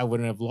disciplined, I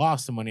wouldn't have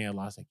lost the money I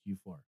lost at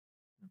Q4.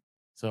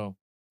 So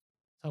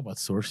talk about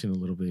sourcing a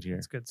little bit here.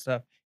 That's good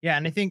stuff. Yeah.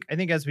 And I think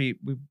as we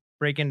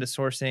break into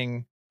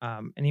sourcing,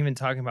 and even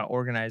talking about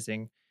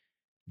organizing,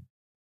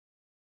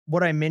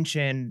 what I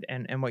mentioned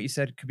and what you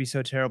said could be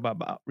so terrible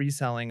about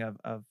reselling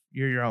of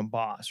you're your own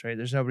boss, right?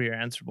 There's nobody you're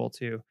answerable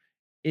to.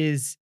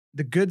 Is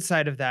the good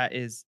side of that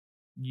is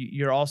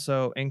you're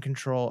also in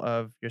control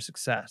of your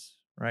success,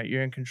 right?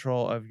 You're in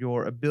control of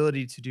your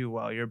ability to do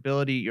well, your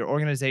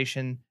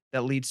organization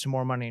that leads to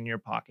more money in your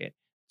pocket,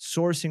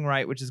 sourcing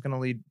right, which is going to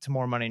lead to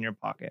more money in your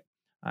pocket.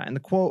 And the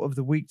quote of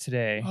the week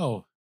today.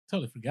 Oh,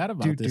 totally forgot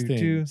about this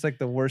thing. It's like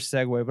the worst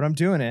segue, but I'm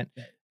doing it.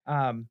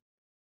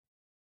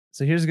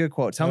 So here's a good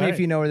quote. Tell me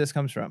if you know where this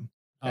comes from.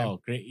 Okay? Oh,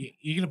 great.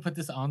 You're going to put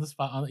this on the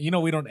spot. We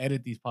don't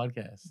edit these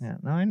podcasts. Yeah,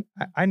 no,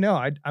 I know.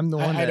 I'm the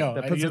one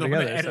that puts it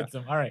together. Edits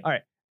them. All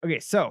right. Okay,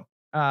 so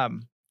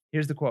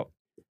here's the quote.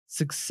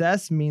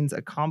 Success means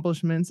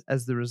accomplishments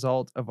as the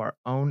result of our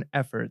own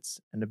efforts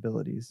and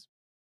abilities.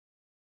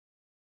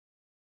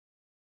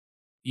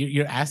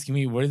 You're asking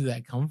me, where did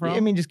that come from? I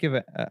mean, just give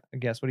a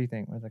guess. What do you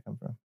think? Where does that come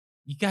from?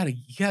 You gotta.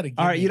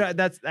 All right,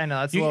 I know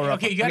that's a little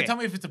rough. Okay, you gotta tell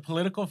me if it's a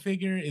political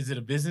figure. Is it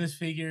a business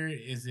figure?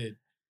 Is it?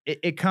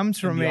 It comes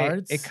from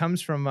It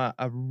comes from a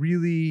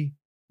really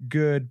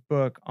good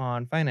book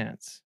on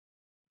finance.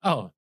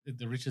 Oh,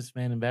 The Richest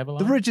Man in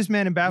Babylon. The Richest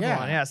Man in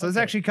Babylon. Yeah. So this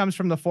actually comes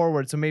from the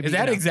foreword. So maybe is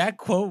that exact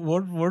quote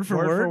word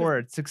for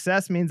word?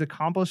 Success means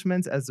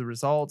accomplishments as the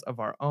result of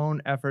our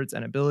own efforts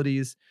and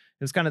abilities.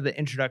 It was kind of the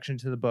introduction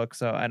to the book.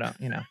 So I don't,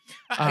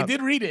 I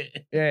did read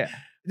it. Yeah.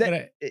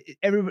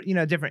 Everybody,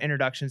 different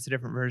introductions to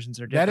different versions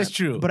are different. That is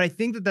true. But I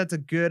think that that's a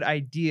good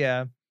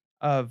idea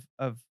of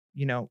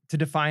to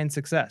define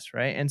success,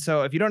 right? And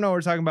so if you don't know what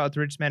we're talking about,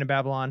 The Richest Man in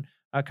Babylon,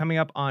 coming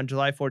up on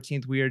July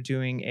 14th, we are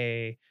doing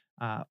a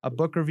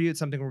book review. It's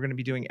something we're going to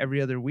be doing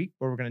every other week,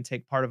 where we're going to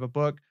take part of a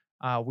book.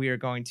 We are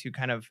going to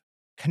kind of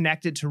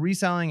connect it to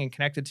reselling and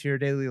connect it to your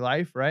daily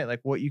life, right? Like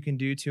what you can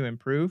do to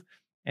improve.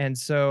 And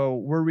so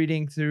we're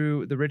reading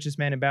through The Richest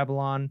Man in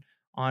Babylon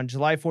on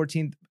July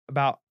 14th,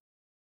 about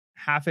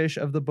half-ish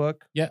of the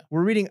book. Yeah.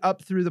 We're reading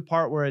up through the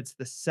part where it's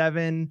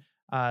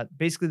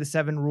basically the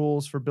 7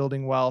 rules for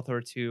building wealth,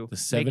 or to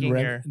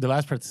the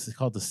last part is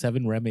called the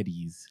 7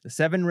 remedies. The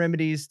 7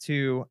 remedies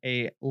to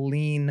a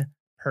lean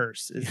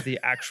purse is the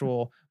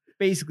actual,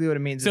 basically what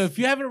it means. So if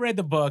you haven't read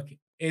the book,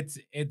 it's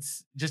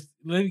just,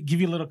 let me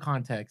give you a little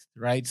context,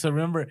 right? So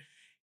remember,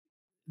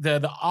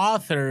 the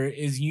author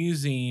is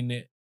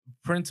using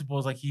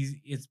principles like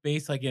it's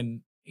based like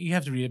in, you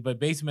have to read it, but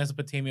based in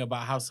Mesopotamia,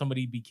 about how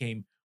somebody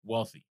became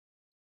wealthy,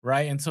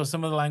 right? And so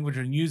some of the language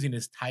we're using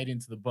is tied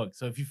into the book.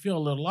 So if you feel a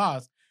little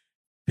lost,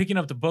 picking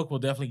up the book will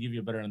definitely give you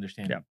a better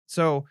understanding. Yeah.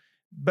 So,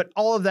 but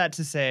all of that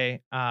to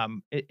say,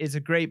 it's a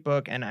great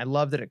book, and I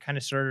love that it kind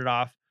of started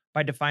off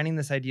by defining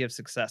this idea of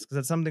success, because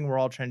that's something we're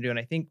all trying to do. And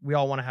I think we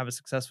all want to have a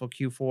successful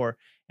Q4.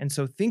 And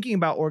so thinking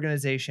about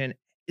organization,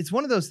 it's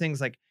one of those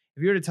things, like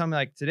if you were to tell me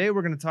like, today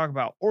we're going to talk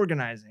about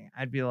organizing,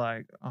 I'd be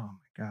like, oh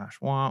my gosh,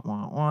 wah,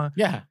 wah, wah.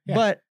 Yeah.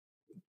 But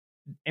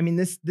I mean,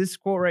 this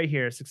quote right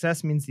here,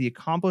 success means the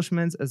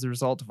accomplishments as a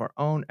result of our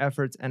own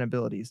efforts and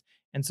abilities.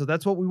 And so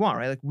that's what we want,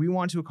 right? Like we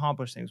want to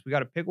accomplish things. We got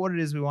to pick what it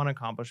is we want to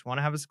accomplish. We want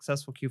to have a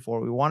successful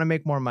Q4. We want to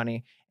make more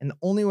money. And the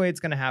only way it's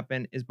going to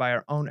happen is by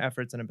our own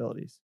efforts and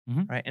abilities,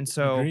 right? And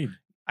so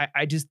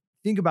I just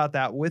think about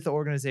that with the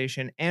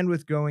organization and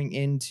with going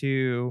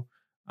into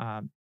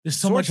there's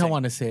so much I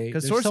want to say.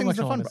 Because sourcing is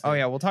the fun. Oh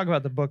yeah, we'll talk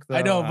about the book though.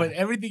 I know, but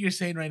everything you're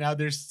saying right now,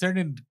 there's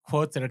certain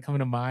quotes that are coming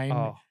to mind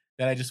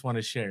that I just want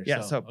to share.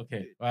 Yeah, so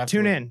okay.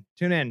 Tune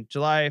in,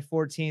 July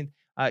 14th.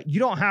 You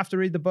don't have to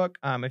read the book.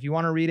 If you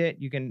want to read it,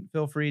 you can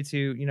feel free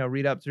to,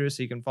 read up through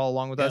so you can follow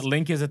along with us. The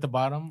link is at the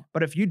bottom.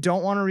 But if you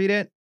don't want to read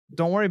it,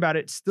 don't worry about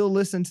it. Still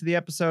listen to the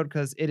episode,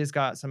 because it has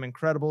got some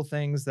incredible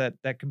things that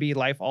could be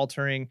life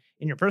altering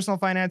in your personal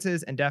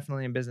finances and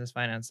definitely in business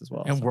finance as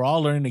well. And we're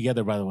all learning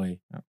together, by the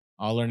way. Yeah.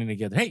 All learning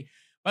together. Hey,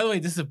 by the way,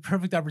 this is a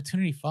perfect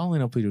opportunity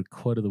following up with your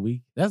quote of the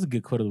week. That's a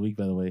good quote of the week,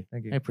 by the way.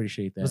 Thank you. I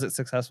appreciate that. Was it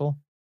successful?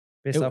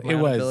 Based off my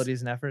abilities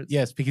and efforts?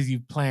 Yes, because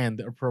you planned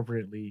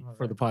appropriately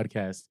for the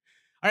podcast.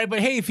 All right, but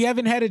hey, if you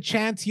haven't had a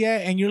chance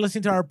yet and you're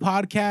listening to our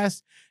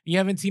podcast, you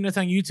haven't seen us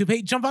on YouTube,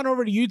 hey, jump on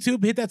over to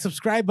YouTube, hit that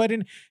subscribe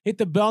button, hit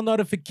the bell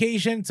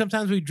notification.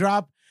 Sometimes we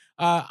drop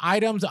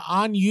items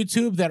on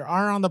YouTube that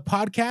aren't on the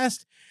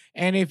podcast.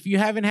 And if you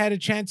haven't had a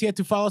chance yet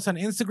to follow us on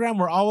Instagram,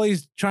 we're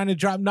always trying to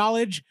drop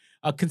knowledge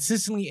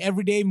consistently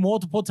every day,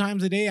 multiple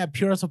times a day at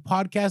Pure Hustle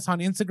Podcast on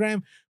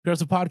Instagram, Pure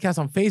Hustle Podcast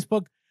on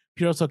Facebook,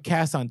 Pure Hustle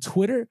Cast on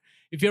Twitter.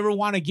 if you ever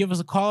want to give us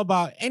a call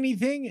about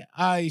anything,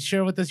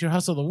 share with us your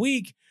hustle of the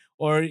week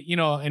or,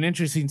 an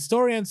interesting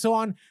story and so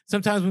on.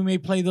 Sometimes we may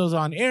play those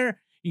on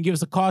air. You can give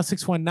us a call,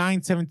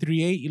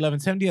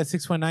 619-738-1170. That's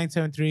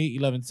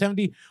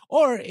 619-738-1170.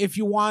 Or if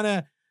you want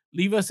to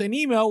leave us an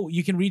email,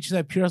 you can reach us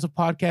at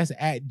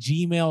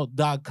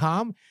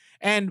purehustlepodcast@gmail.com.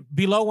 And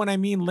below, when I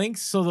mean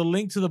links, so the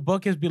link to the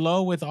book is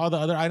below with all the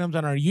other items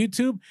on our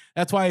YouTube.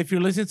 That's why if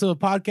you're listening to the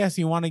podcast and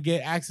you want to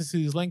get access to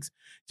these links,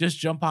 just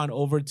jump on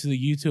over to the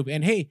YouTube.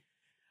 And hey,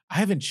 I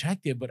haven't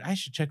checked it, but I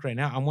should check right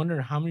now. I'm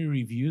wondering how many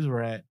reviews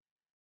we're at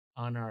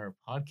on our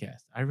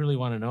podcast. I really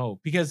want to know,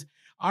 because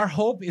our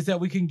hope is that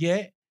we can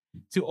get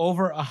to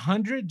over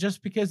 100,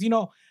 just because,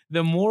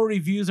 the more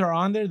reviews are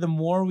on there, the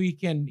more we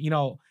can,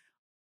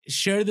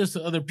 share this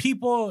with other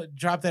people,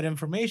 drop that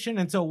information.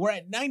 And so we're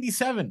at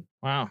 97.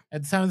 Wow.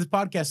 At the time of this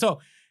podcast. So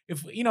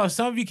if,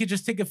 some of you could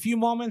just take a few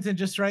moments and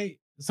just write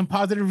some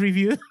positive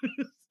reviews.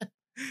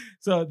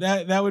 So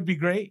that would be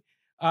great.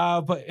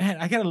 But man,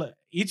 I gotta look.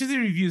 Each of the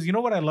reviews,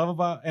 what I love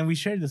about, and we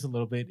shared this a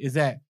little bit, is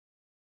that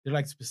they're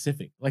like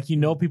specific. Like,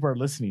 people are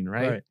listening,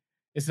 right?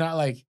 It's not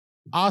like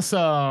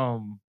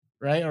awesome,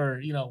 right?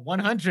 Or,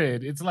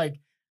 100. It's like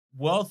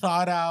well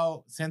thought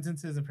out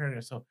sentences and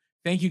paragraphs. So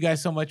thank you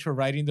guys so much for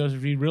writing those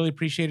reviews. Really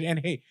appreciate it. And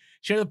hey,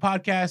 share the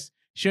podcast,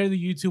 share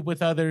the YouTube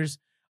with others.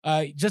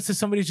 Just as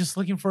somebody's just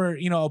looking for,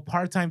 a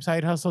part-time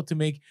side hustle to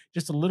make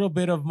just a little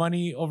bit of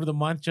money over the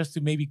month, just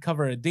to maybe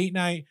cover a date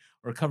night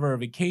or cover a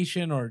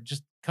vacation or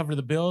just cover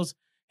the bills.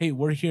 Hey,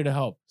 we're here to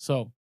help.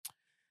 So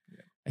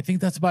I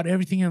think that's about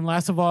everything. And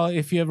last of all,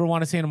 if you ever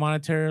want to say in a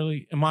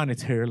monetary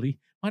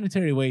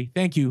way,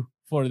 thank you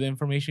for the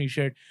information you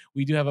shared.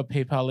 We do have a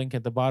PayPal link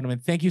at the bottom.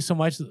 And thank you so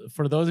much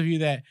for those of you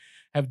that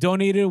have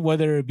donated,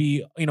 whether it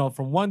be,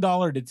 from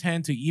 $1 to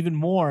 10 to even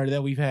more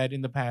that we've had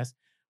in the past.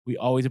 We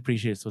always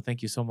appreciate it. So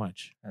thank you so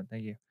much.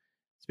 Thank you.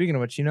 Speaking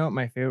of which, you know what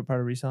my favorite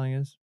part of reselling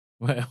is?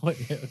 What?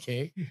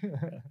 Okay.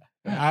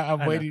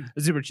 I'm waiting.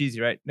 It's super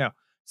cheesy, right? No.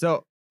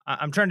 So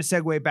I'm trying to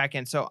segue back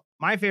in. So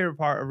my favorite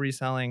part of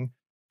reselling,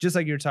 just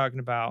like you were talking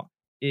about,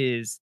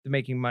 is the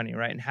making money,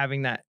 right? And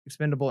having that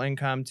expendable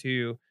income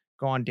to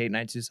go on date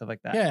nights and stuff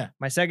like that. Yeah.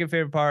 My second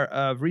favorite part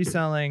of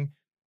reselling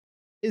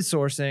is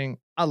sourcing.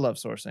 I love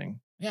sourcing.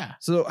 Yeah.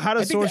 So how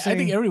does sourcing? I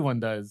think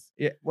everyone does.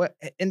 Yeah. What?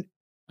 And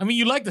I mean,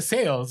 you like the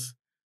sales,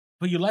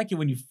 but you like it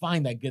when you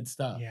find that good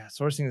stuff. Yeah,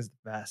 sourcing is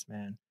the best,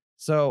 man.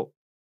 So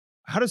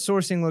how does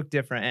sourcing look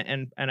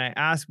different? And I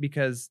ask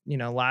because,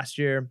 last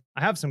year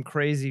I have some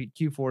crazy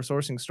Q4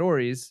 sourcing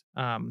stories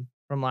from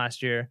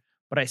last year,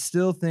 but I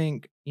still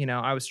think,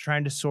 I was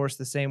trying to source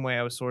the same way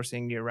I was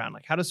sourcing year round.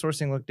 Like, how does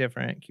sourcing look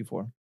different in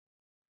Q4?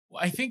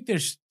 Well, I think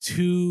there's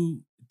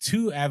two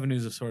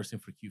avenues of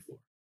sourcing for Q4.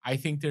 I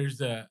think there's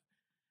the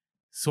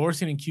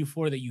sourcing in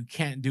Q4 that you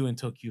can't do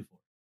until Q4.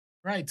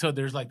 Right. So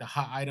there's like the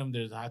hot item,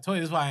 there's a hot toy.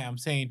 That's why I'm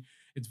saying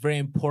it's very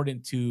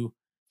important to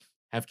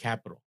have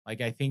capital.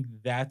 Like, I think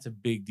that's a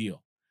big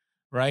deal.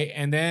 Right.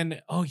 And then,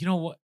 you know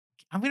what?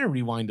 I'm going to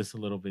rewind this a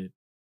little bit.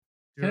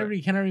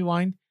 Can I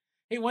rewind?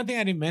 Hey, one thing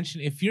I didn't mention,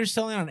 if you're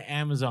selling on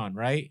Amazon,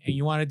 right, and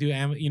you want to do,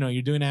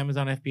 you're doing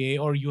Amazon FBA,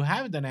 or you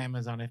haven't done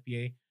Amazon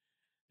FBA,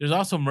 there's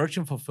also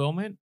merchant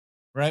fulfillment,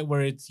 right,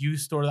 where it's you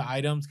store the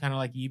items kind of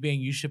like eBay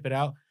and you ship it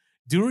out.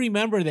 Do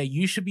remember that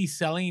you should be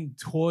selling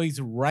toys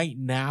right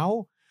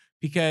now,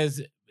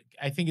 because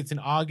I think it's in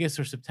August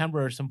or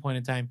September or some point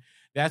in time.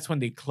 That's when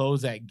they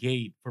close that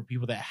gate for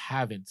people that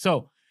haven't.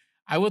 So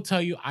I will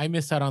tell you, I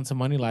missed out on some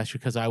money last year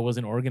because I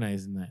wasn't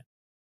organizing that.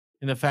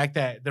 And the fact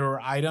that there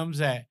were items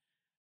that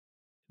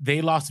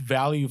they lost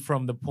value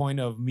from the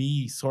point of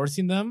me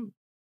sourcing them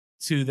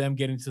to them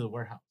getting to the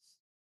warehouse.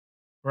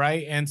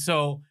 Right. And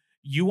so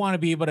you want to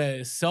be able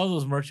to sell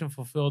those merchant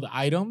fulfilled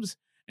items.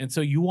 And so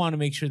you want to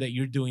make sure that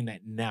you're doing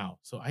that now.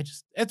 So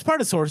it's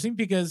part of sourcing,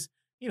 because,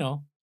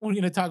 we're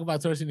going to talk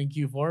about sourcing in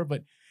Q4,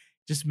 but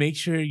just make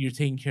sure you're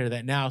taking care of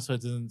that now so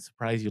it doesn't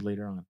surprise you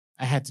later on.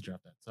 I had to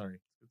drop that.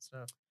 Sorry. Good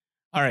stuff.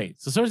 All right.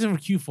 So sourcing for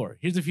Q4.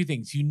 Here's a few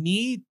things.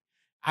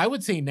 I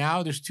would say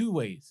now there's two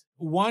ways.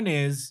 One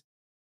is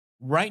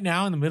right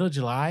now in the middle of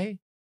July,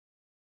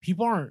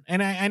 people aren't,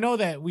 and I know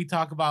that we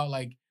talk about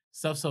like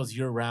stuff sells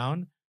year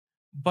round,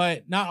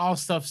 but not all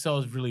stuff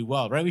sells really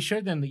well, right? We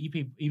shared that in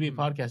the eBay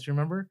podcast,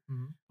 remember?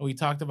 Mm-hmm. We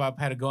talked about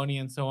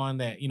Patagonia and so on,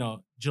 that,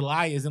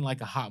 July isn't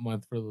like a hot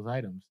month for those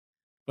items,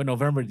 but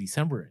November,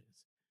 December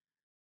is.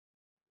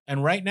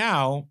 And right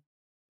now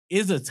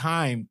is a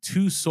time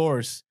to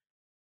source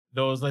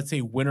those, let's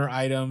say, winter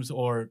items,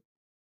 or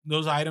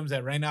those items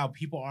that right now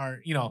people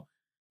aren't,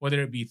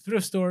 whether it be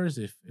thrift stores.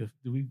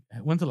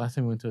 When's the last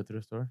time we went to a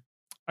thrift store?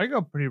 I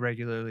go pretty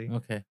regularly.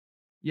 Okay.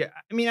 Yeah.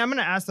 I mean, I'm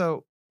going to ask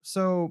though,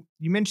 so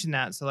you mentioned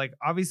that. So like,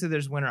 obviously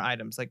there's winter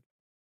items, like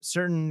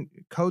certain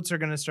coats are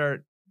going to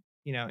start,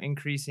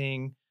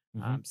 increasing,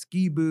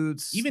 ski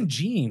boots, even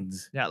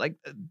jeans. Yeah. Like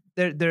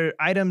they're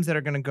items that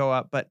are going to go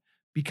up, but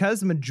because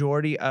the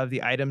majority of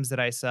the items that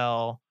I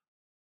sell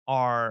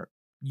are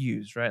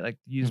used, right? Like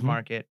used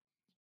market.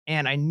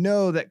 And I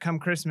know that come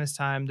Christmas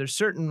time, there's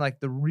certain like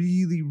the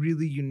really,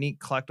 really unique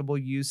collectible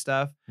used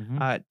stuff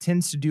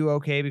tends to do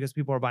okay because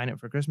people are buying it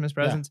for Christmas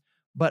Yeah. presents.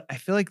 But I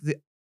feel like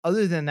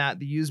other than that,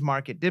 the used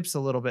market dips a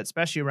little bit,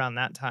 especially around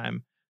that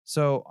time.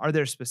 So are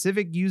there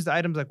specific used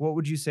items? Like what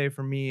would you say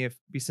for me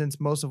since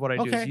most of what I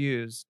do is Okay.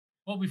 used?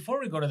 Well,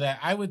 before we go to that,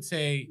 I would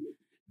say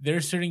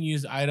there's certain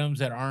used items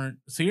that aren't.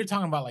 So you're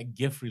talking about like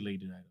gift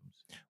related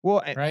items,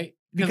 Well, right?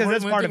 because we're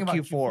that's part of thinking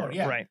about Q4,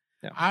 Yeah. right?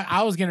 Yeah.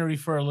 I was going to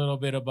refer a little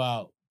bit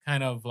about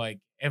kind of like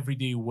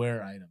everyday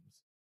wear items,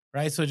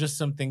 right? So just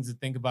some things to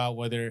think about,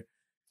 whether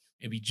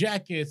it be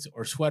jackets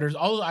or sweaters,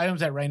 all those items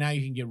that right now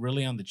you can get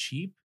really on the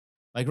cheap.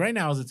 Like right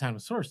now is the time to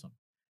source them.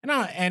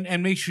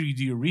 And make sure you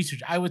do your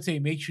research. I would say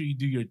make sure you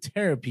do your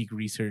Terapeak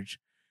research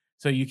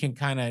so you can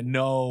kind of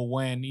know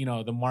when,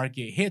 the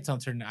market hits on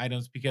certain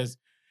items, because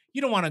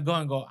you don't want to go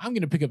and go, I'm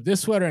going to pick up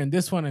this sweater and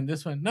this one and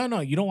this one.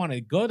 No, you don't want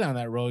to go down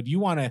that road. You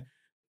want to,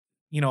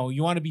 you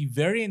want to be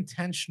very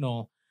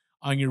intentional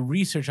on your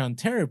research on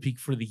Terapeak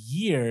for the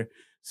year.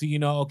 So,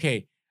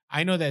 okay,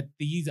 I know that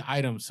these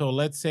items, so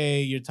let's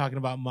say you're talking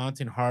about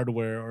Mountain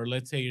Hardwear, or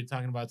let's say you're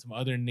talking about some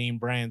other name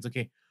brands.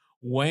 Okay,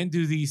 when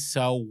do these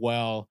sell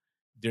well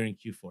during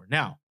Q4?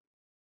 Now,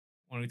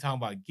 when we talk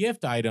about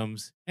gift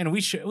items, and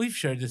we've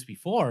shared this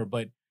before,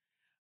 but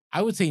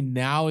I would say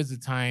now is the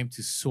time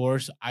to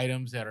source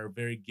items that are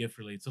very gift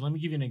related. So let me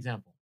give you an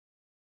example.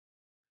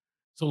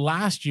 So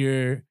last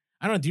year,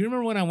 I don't know, do you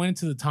remember when I went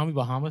into the Tommy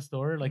Bahama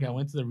store? Like I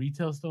went to the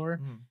retail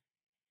store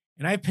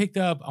and I picked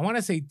up, I want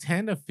to say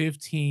 10 to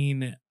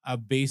 15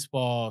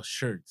 baseball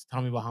shirts,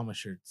 Tommy Bahama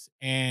shirts,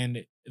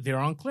 and they're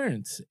on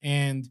clearance.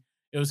 And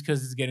it was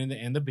because it's getting the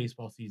end of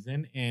baseball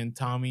season and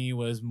Tommy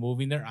was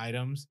moving their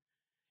items.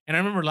 And I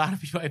remember a lot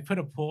of people, I put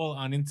a poll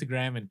on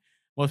Instagram and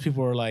most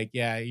people were like,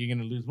 yeah, you're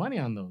going to lose money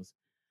on those.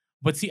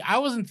 But see, I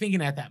wasn't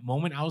thinking at that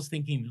moment. I was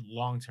thinking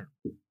long term.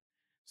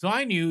 So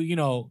I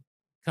knew,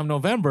 come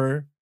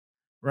November,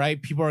 right?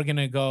 People are going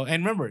to go.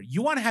 And remember,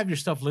 you want to have your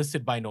stuff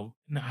listed by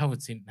I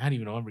would say not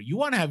even November. You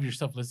want to have your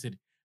stuff listed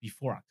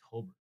before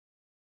October,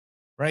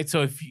 right?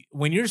 So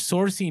when you're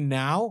sourcing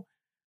now,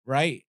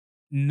 right?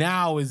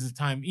 Now is the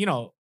time, you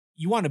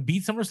want to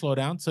beat summer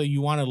slowdown. So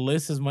you want to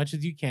list as much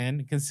as you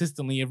can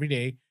consistently every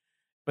day.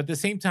 But at the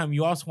same time,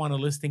 you also want to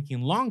list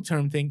thinking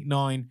long-term,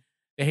 knowing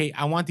that, hey,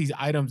 I want these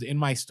items in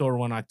my store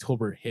when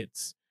October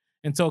hits.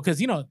 And so,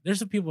 because, there's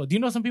some people, do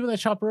you know some people that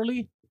shop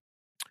early?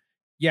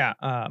 Yeah,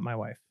 my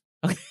wife.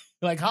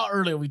 Like how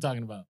early are we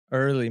talking about?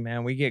 Early,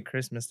 man. We get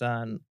Christmas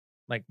done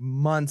like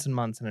months and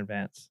months in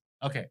advance.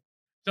 Okay.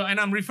 So, and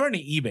I'm referring to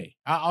eBay.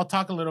 I'll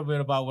talk a little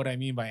bit about what I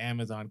mean by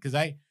Amazon, because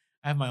I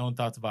have my own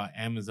thoughts about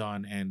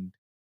Amazon and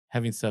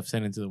having stuff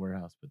sent into the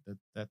warehouse, but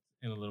that's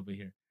in a little bit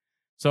here.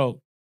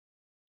 So,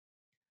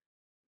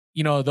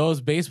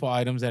 those baseball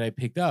items that I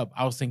picked up,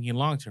 I was thinking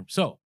long term.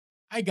 So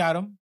I got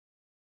them,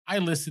 I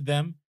listed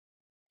them,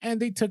 and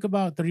they took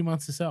about 3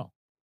 months to sell.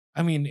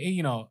 I mean,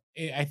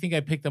 I think I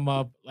picked them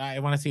up, I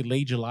want to say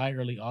late July,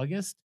 early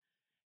August,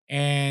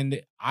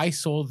 and I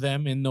sold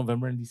them in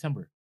November and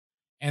December.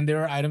 And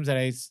there are items that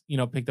I,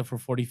 picked up for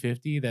 40,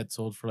 50 that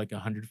sold for like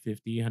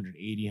 150,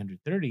 180,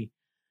 130.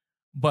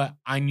 But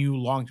I knew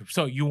long term.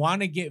 So you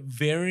want to get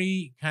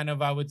very kind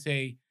of, I would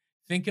say,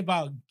 think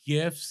about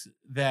gifts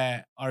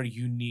that are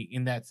unique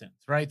in that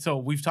sense, right? So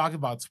we've talked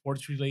about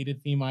sports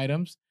related theme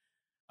items.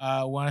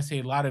 I want to say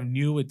a lot of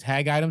new with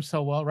tag items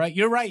sell well, right?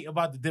 You're right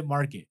about the dip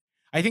market.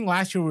 I think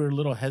last year we were a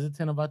little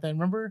hesitant about that,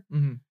 remember?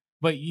 Mm-hmm.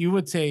 But you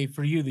would say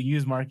for you, the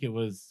used market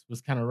was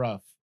kind of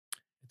rough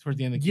towards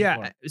the end of Q4.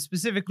 Yeah,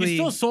 specifically. You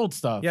still sold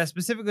stuff. Yeah,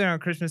 specifically around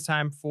Christmas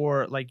time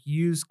for like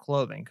used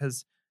clothing.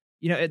 Because,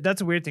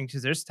 that's a weird thing too.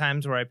 There's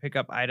times where I pick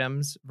up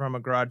items from a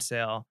garage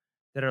sale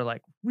that are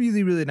like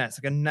really, really nice,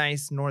 like a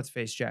nice North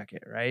Face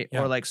jacket, right?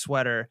 Yeah. Or like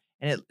sweater.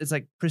 And it's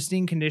like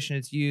pristine condition,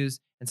 it's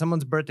used, and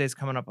someone's birthday is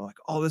coming up. I'm like,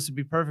 oh, this would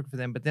be perfect for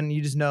them. But then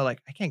you just know,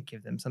 like, I can't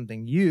give them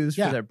something used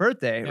for their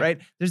birthday, right?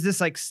 There's this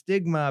like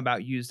stigma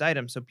about used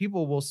items. So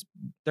people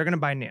they're going to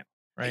buy new,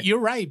 right? You're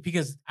right,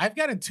 because I've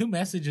gotten 2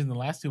 messages in the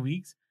last 2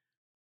 weeks.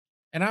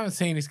 And I'm not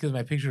saying this because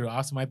my pictures are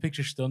awesome. My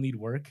pictures still need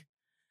work.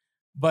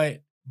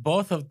 But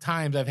both of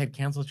times I've had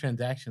canceled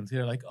transactions.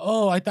 They're like,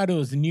 oh, I thought it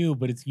was new,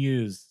 but it's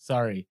used.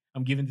 Sorry.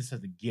 I'm giving this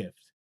as a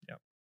gift. Yep.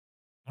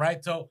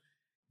 Right. So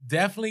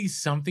definitely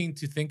something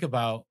to think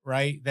about,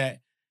 right? That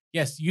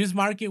yes, used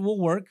market will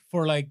work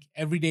for like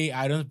everyday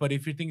items, but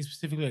if you're thinking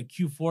specifically like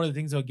Q4, the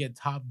things that'll get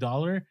top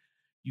dollar,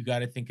 you got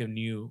to think of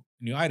new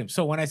items.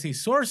 So when I say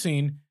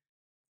sourcing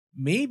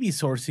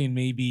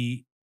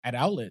maybe at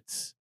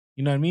outlets,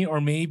 you know what I mean? Or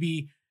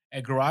maybe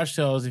at garage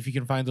sales if you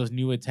can find those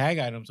new with tag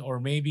items, or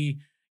maybe,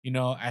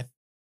 at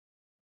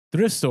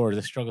thrift stores.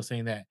 I struggle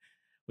saying that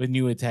with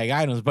new with tag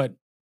items, but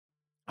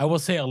I will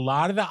say a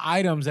lot of the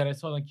items that I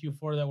saw in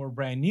Q4 that were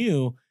brand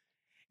new,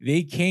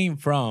 they came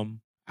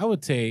from, I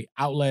would say,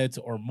 outlets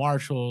or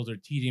Marshalls or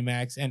TJ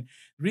Maxx. And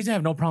the reason I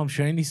have no problem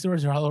sharing these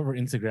stores are all over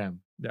Instagram.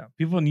 Yeah.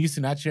 People used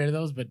to not share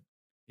those, but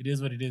it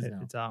is what it is now.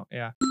 It's out.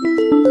 Yeah.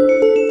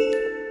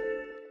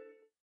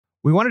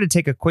 We wanted to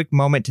take a quick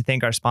moment to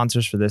thank our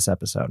sponsors for this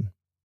episode.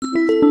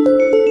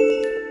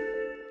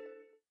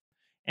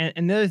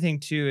 And the other thing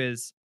too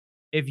is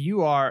if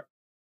you are,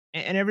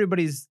 and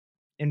everybody's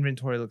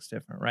inventory looks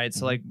different, right?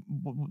 So Mhm. like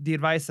the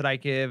advice that I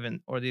give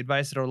and or the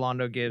advice that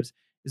Orlando gives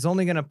is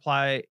only going to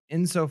apply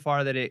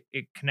insofar that it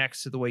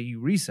connects to the way you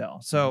resell.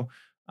 Mhm. So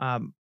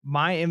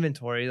my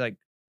inventory, like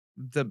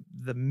the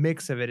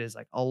mix of it is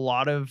like a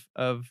lot of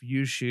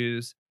used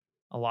shoes,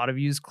 a lot of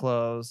used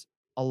clothes,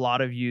 a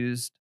lot of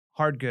used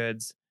hard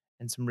goods,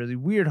 and some really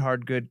weird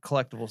hard good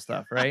collectible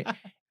stuff, right?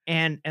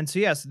 And so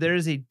yes, there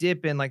is a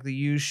dip in like the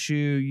used shoe,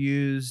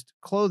 used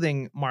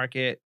clothing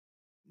market.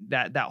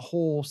 That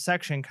whole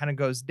section kind of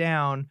goes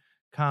down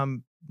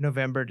come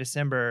November,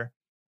 December.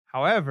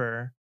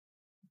 However,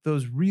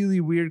 those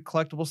really weird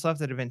collectible stuff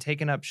that have been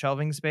taking up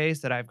shelving space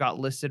that I've got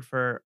listed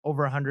for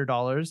over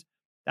 $100,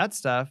 that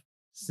stuff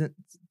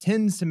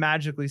tends to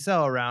magically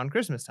sell around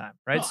Christmas time,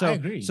 No, right? I So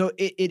agree. so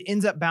it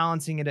ends up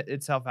balancing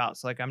itself out.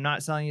 So like I'm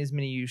not selling as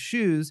many used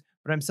shoes,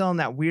 but I'm selling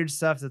that weird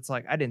stuff that's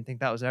like I didn't think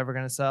that was ever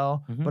going to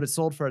sell, Mhm. but it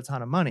sold for a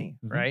ton of money,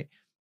 Mhm. right?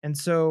 And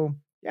so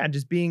yeah,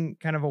 just being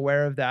kind of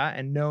aware of that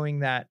and knowing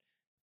that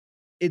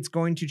it's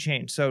going to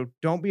change. So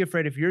don't be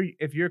afraid if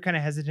you're kind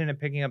of hesitant at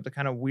picking up the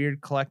kind of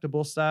weird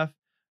collectible stuff,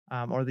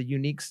 or the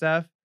unique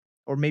stuff,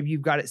 or maybe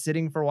you've got it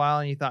sitting for a while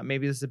and you thought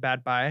maybe this is a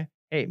bad buy.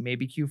 Hey,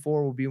 maybe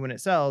Q4 will be when it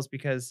sells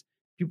because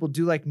people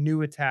do like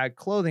new tag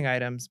clothing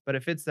items. But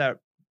if it's that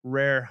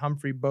rare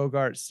Humphrey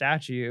Bogart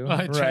statue, Oh,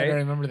 I try to right?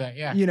 remember that.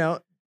 Yeah. You know,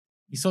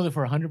 You sold it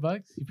for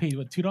 $100? You paid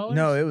what, no,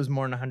 $2? it was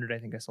more than 100. I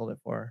think I sold it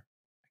for.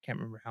 I can't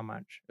remember how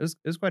much. It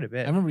was quite a I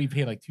bit. remember you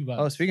paid like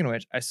Oh, $2. speaking of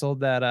which, I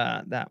sold that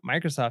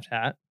Microsoft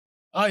hat,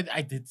 Oh,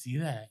 I did see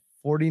that.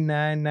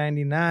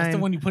 49.99. That's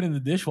the one you put in the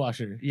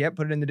dishwasher. Yep,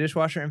 put it in the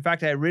dishwasher. In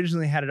fact, I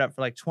originally had it up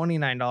for like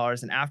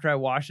 $29, and after I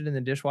washed it in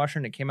the dishwasher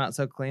and it came out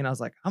so clean, I was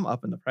like, I'm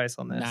upping the price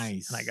on this, and I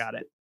Nice. got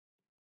it.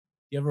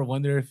 You ever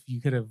wonder if you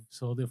could have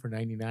sold it for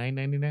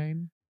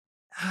 99.99?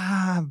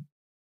 Ah,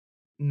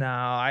 no,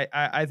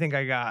 I think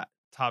I got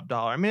top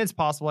dollar. I mean, it's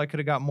possible I could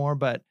have got more,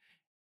 but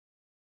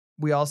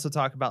we also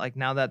talk about like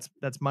now that's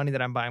money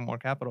that I'm buying more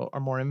capital or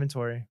more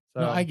inventory.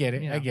 No, I So get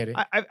it. I get it.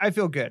 I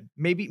feel good.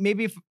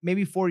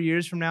 Maybe 4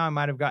 years from now I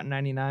might have gotten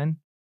 99,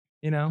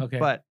 Okay.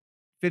 but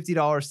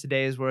 $50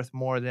 today is worth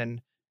more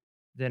than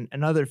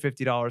another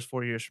 $50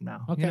 4 years from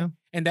now. Okay.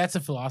 And that's a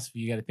philosophy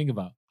you got to think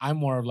about. I'm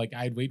more of like,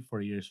 I'd wait 4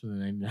 years for the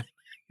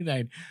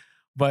 99.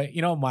 But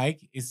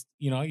Mike is,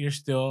 you're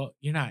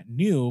not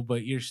new,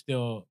 but you're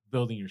still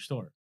building your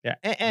store. Yeah,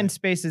 and Right.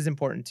 space is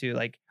important too.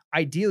 Like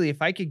ideally,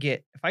 if I could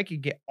get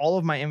all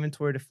of my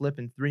inventory to flip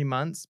in 3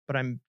 months, but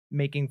I'm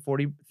making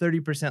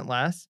 30%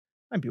 less,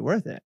 might be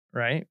worth it,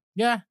 right?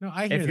 Yeah. No,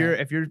 I hear If your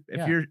that. if your if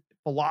Yeah. your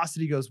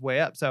velocity goes way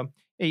up, so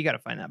yeah, you got to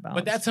find that But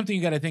balance. that's something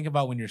you got to think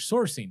about when you're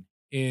sourcing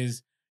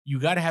is you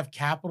got to have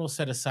capital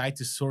set aside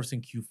to source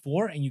in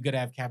Q4 and you got to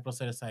have capital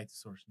set aside to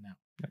source now.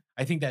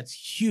 I think that's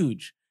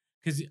huge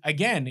because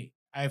again,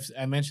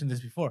 I mentioned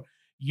this before.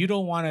 You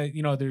don't want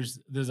to,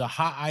 there's a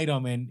hot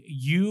item and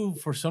you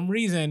for some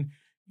reason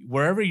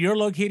wherever you're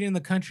located in the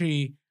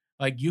country,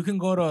 like you can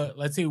go to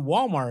let's say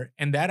Walmart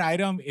and that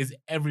item is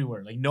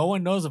everywhere. Like no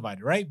one knows about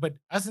it, right? But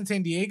us in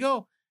San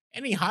Diego,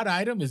 any hot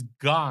item is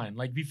gone.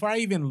 Like before I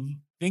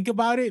even think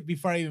about it,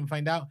 before I even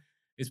find out,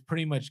 it's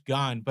pretty much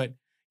gone. But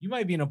you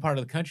might be in a part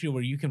of the country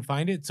where you can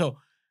find it. So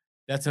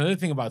that's another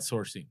thing about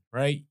sourcing,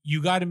 right?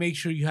 You got to make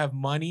sure you have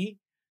money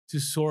to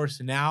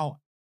source now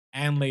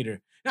and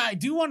later. Now, I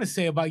do want to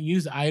say about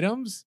used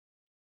items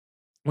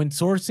when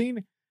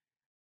sourcing,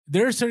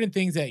 there are certain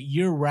things that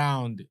year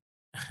round,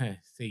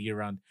 say year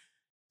round,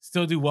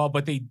 still do well,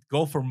 but they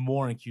go for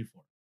more in Q4,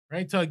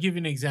 right? So I'll give you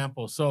an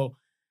example. So,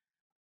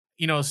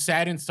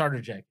 satin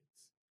starter jackets.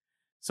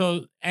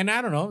 So, and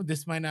I don't know,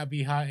 this might not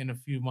be hot in a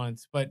few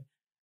months, but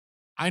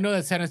I know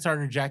that satin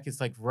starter jackets,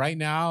 like right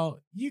now,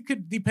 you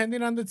could,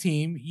 depending on the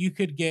team, you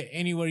could get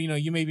anywhere,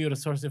 you may be able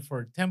to source it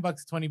for $10,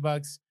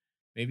 $20,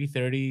 maybe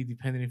 30,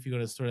 depending if you go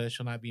to a store that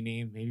shall not be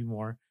named, maybe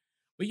more.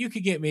 But you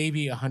could get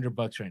maybe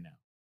 $100 right now,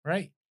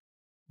 right?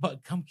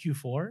 But come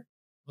Q4,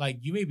 like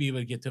you may be able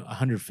to get to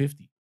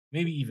 150,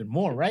 maybe even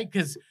more, right?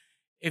 Because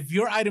if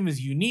your item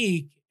is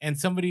unique and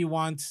somebody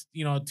wants,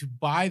 to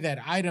buy that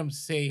item,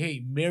 say,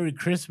 hey, Merry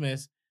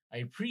Christmas, I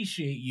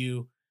appreciate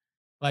you.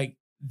 Like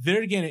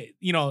they're gonna,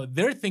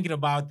 they're thinking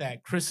about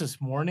that Christmas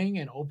morning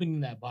and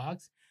opening that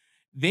box.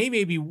 They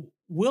may be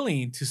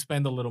willing to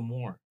spend a little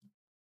more.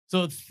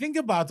 So think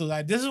about those.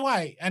 This is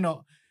why I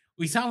know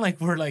we sound like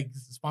we're like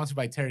sponsored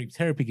by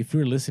Therapy. If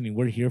you're listening,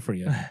 we're here for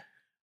you.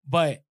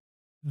 But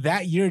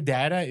that year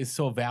data is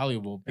so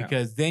valuable Yeah.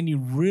 because then you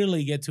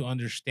really get to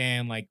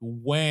understand like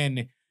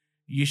when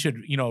you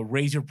should,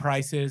 raise your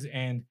prices.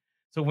 And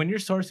so when you're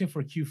sourcing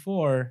for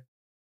Q4,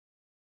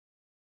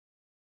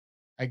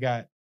 I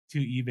got 2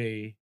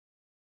 eBay You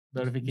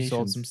notifications.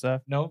 sold some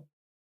stuff. Nope.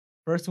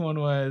 First one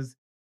was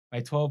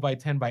my 12 by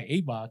 10 by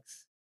 8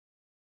 box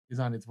is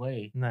on its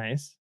way.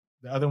 Nice.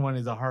 The other one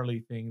is a Harley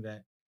thing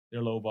that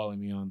they're lowballing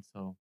me on. So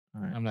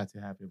All right. I'm not too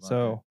happy about that.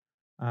 So,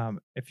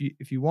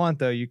 if you want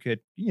though, you could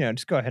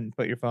just go ahead and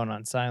put your phone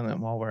on silent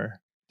while we're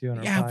doing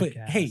our Yeah, but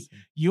hey, podcast.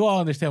 you all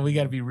understand we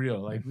got to be real.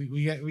 Like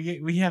we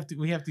have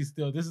to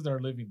still. This is our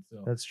living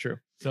still. That's true.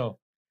 So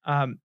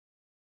Um,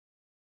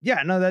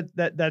 yeah, no,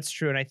 that's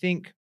true. And I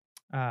think,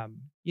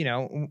 you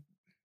know,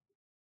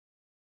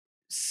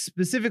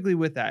 specifically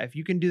with that, if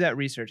you can do that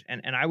research,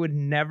 and I would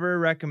never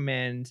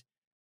recommend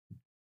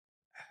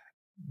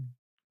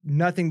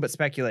nothing but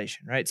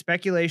speculation, right?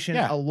 Speculation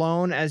yeah,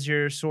 alone as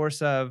your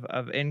source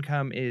of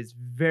income is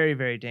very,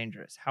 very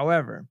dangerous.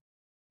 However,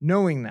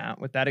 knowing that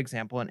with that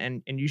example,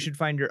 and you should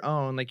find your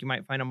own, like you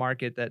might find a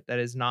market that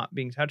is not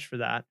being touched for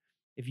that.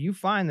 If you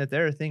find that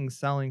there are things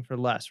selling for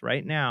less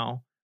right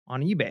now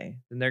on eBay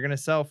than they're going to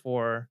sell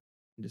for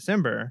in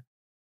December,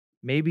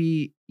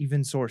 maybe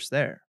even source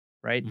there,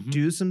 right? hmm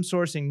Do some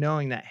sourcing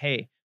knowing that,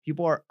 hey,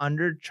 people are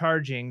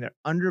undercharging, they're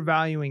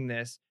undervaluing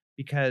this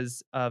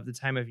because of the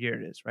time of year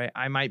it is, right?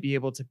 I might be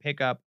able to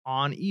pick up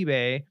on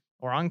eBay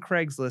or on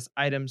Craigslist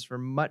items for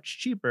much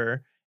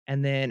cheaper.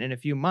 And then in a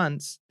few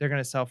months, they're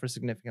going to sell for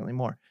significantly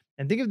more.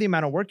 And think of the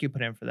amount of work you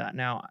put in for that.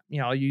 Now,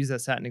 I'll use that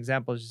satin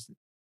example just,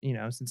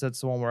 since that's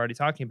the one we're already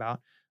talking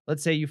about.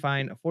 Let's say you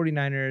find a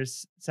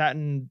 49ers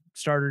satin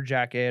starter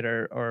jacket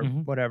or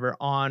hmm whatever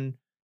on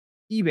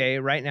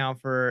eBay right now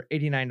for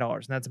 $89,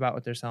 and that's about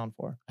what they're selling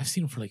for. I've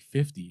seen them for like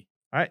 50.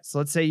 All right, so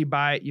let's say you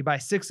buy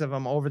 6 of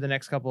them over the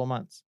next couple of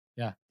months.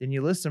 Yeah, Then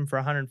you list them for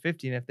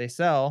 150, and if they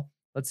sell,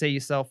 let's say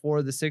you sell 4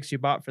 of the 6 you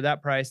bought for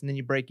that price, and then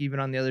you break even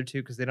on the other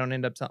 2 because they don't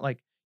end up selling,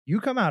 like, you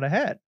come out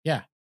ahead.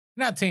 yeah.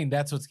 Not saying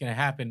that's what's gonna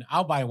happen.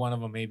 I'll buy one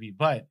of them maybe,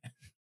 but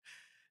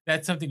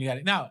that's something you got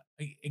to now.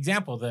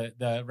 Example,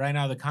 the right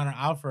now the Connor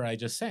Alpha I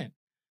just sent.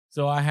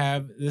 So I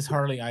have this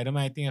Harley item.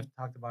 I think I've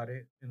talked about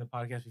it in the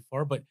podcast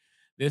before, but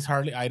this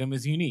Harley item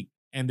is unique,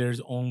 and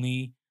there's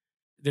only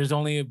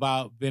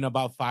about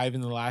 5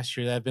 in the last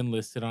year that have been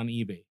listed on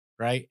eBay,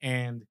 right?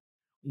 And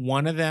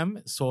one of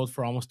them sold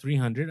for almost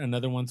 300,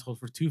 another one sold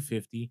for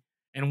 250,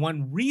 and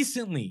one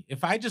recently,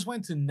 if I just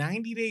went to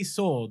 90 days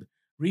sold,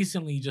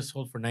 recently just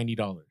sold for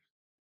 $90.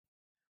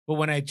 But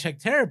when I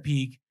checked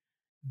Terapeak,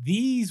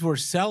 these were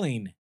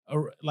selling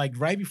like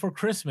right before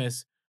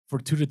Christmas for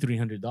 $200 to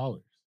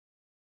 $300.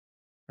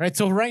 Right.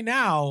 So right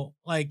now,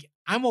 like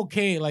I'm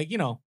okay. Like,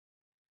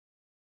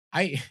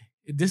 I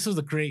this was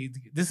a great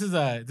this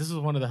was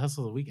one of the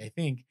hustles of the week, I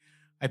think.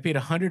 I paid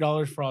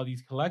 $100 for all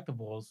these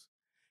collectibles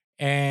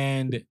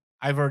and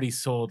I've already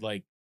sold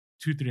like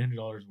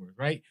 $200-300 worth,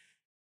 right?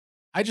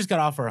 I just got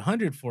offered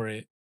 100 for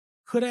it.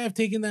 Could I have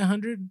taken that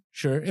 100?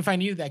 Sure. If I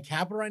needed that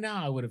capital right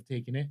now, I would have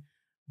taken it.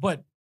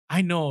 But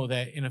I know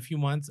that in a few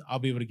months I'll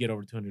be able to get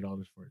over $200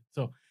 for it.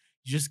 So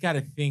you just got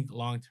to think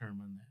long term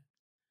on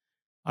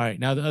that. All right.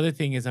 Now the other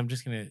thing is I'm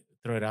just gonna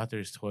throw it out there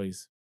is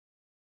toys.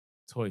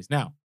 Toys.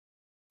 Now,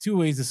 two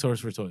ways to source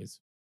for toys.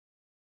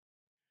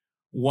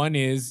 One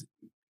is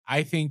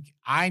I think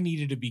I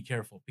needed to be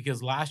careful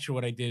because last year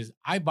what I did is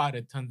I bought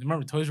a ton.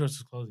 Remember, Toys R Us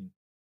was closing.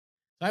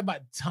 So I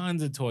bought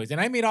tons of toys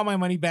and I made all my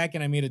money back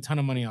and I made a ton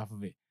of money off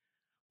of it.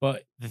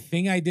 But the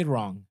thing I did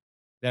wrong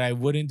that I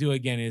wouldn't do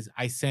again is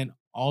I sent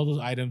all those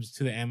items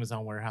to the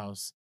Amazon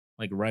warehouse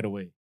like right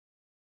away.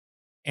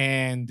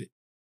 And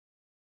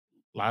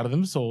a lot of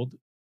them sold,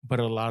 but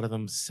a lot of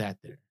them sat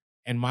there.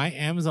 And my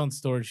Amazon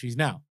storage fees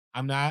now,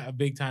 I'm not a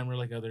big timer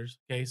like others.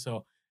 Okay.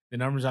 So the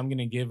numbers I'm going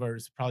to give are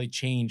probably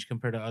change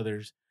compared to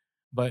others.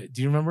 But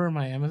do you remember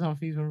my Amazon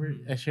fees? Remember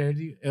I shared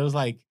you? It was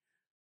like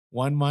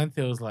 1 month.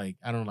 It was like,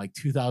 I don't know, like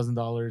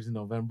 $2,000 in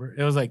November.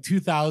 It was like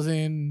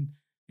 2000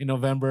 in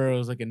November. It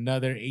was like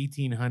another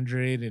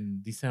 1800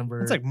 in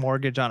December. It's like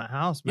mortgage on a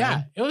house, Yeah,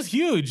 man. it was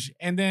huge.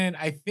 And then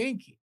I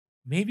think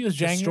maybe it was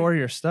Just January. store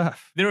your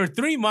stuff. There were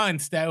 3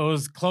 months that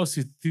was close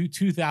to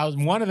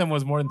 2,000. One of them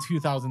was more than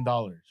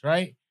 $2,000,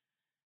 right?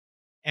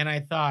 And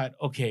I thought,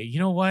 okay, you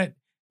know what?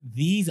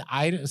 These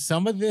items,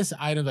 some of this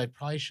items I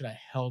probably should have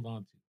held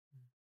on to,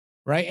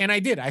 right? And I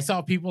did. I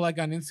saw people like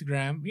on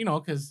Instagram,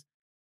 because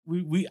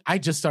I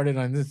just started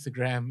on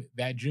Instagram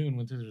that June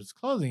when Twitter was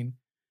closing.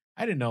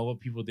 I didn't know what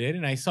people did,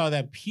 and I saw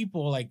that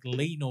people like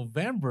late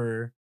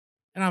November.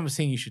 And I'm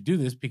saying you should do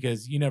this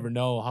because you never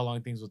know how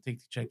long things will take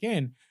to check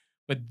in.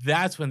 But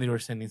that's when they were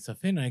sending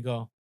stuff in. And I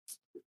go,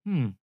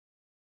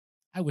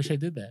 I wish I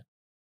did that.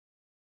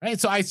 Right.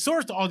 So I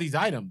sourced all these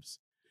items.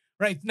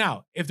 Right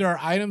now, if there are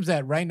items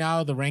that right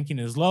now the ranking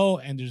is low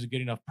and there's a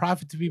good enough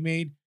profit to be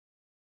made,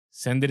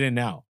 send it in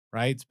now.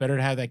 Right. It's better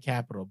to have that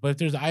capital. But if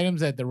there's items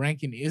that the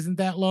ranking isn't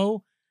that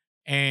low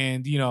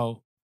and,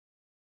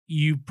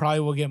 you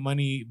probably will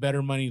get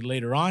better money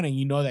later on. And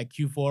that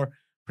Q4,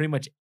 pretty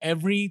much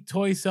every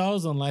toy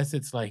sells unless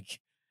it's like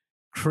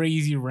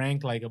crazy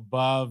rank, like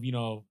above,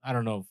 I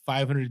don't know,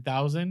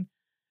 500,000,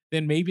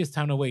 then maybe it's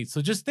time to wait.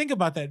 So just think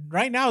about that.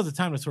 Right now is the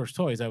time to source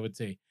toys, I would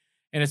say.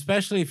 And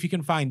especially if you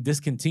can find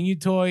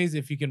discontinued toys,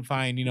 if you can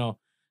find,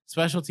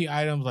 specialty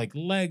items like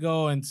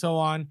Lego and so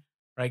on,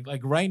 right?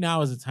 Like right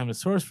now is the time to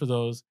source for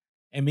those.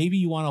 And maybe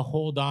you want to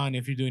hold on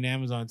if you're doing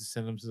Amazon to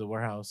send them to the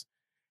warehouse.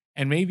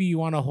 And maybe you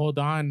want to hold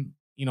on,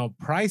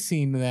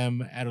 pricing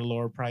them at a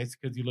lower price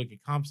because you look at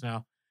comps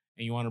now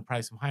and you want to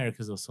price them higher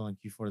because they'll sell in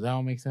Q4. Does that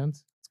all make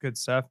sense? It's good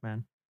stuff,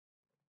 man.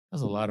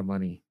 That's a lot of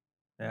money.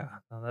 Yeah,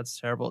 no, that's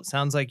terrible. It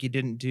sounds like you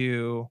didn't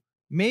do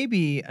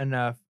maybe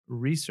enough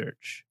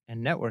research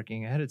and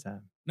networking ahead of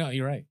time. No,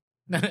 you're right.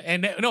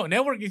 And no,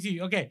 network is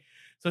huge. Okay,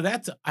 so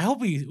that's. I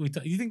hope you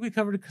think we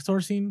covered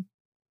sourcing?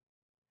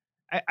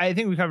 I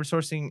think we covered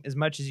sourcing as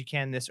much as you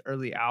can this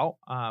early out.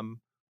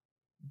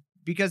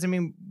 Because I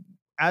mean,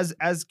 as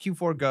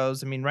Q4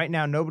 goes, I mean, right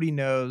now nobody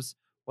knows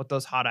what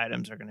those hot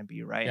items are going to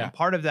be, right? Yeah, And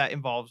part of that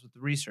involves with the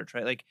research,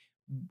 right? Like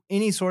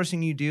any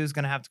sourcing you do is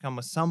going to have to come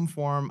with some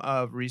form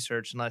of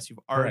research unless you've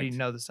already correct.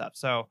 know the stuff.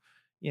 So,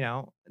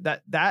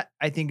 that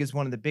I think is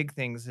one of the big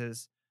things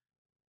is,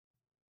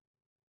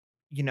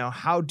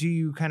 how do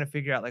you kind of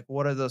figure out like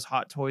what are those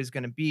hot toys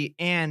going to be,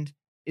 and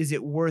is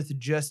it worth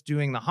just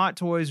doing the hot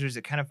toys, or is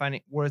it kind of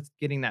finding worth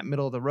getting that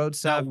middle of the road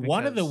Now, stuff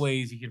one of the because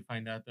ways you can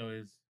find out though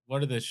is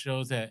what are the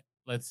shows that,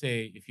 let's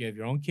say, if you have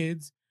your own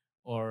kids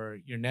or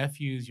your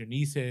nephews, your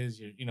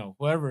nieces,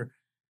 whoever,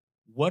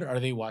 what are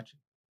they watching?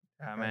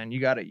 Right. man, you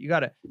got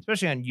to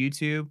especially on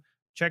YouTube,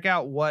 check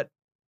out what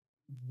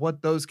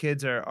those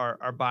kids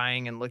are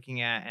buying and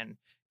looking at, and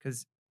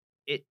because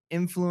it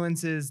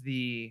influences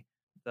the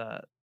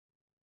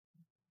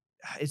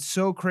it's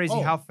so crazy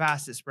Oh, how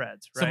fast it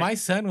spreads, so right? my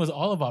son was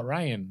all about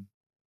Ryan.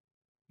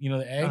 The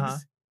Uh-huh.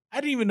 eggs. I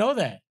didn't even know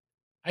that.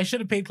 I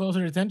should have paid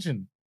closer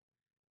attention.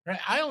 Right.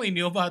 I only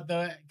knew about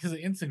the because of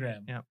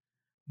Instagram, Yeah.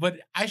 but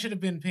I should have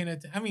been paying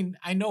attention. I mean,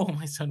 I know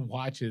my son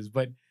watches,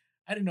 but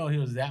I didn't know he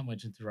was that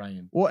much into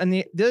Ryan. Well, and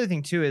the other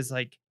thing too is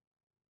like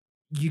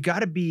you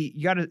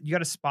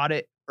gotta spot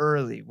it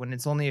early when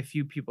it's only a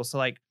few people. So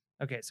like,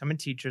 okay, so I'm a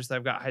teacher, so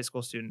I've got high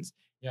school students.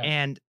 Yeah.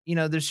 And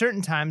there's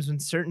certain times when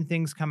certain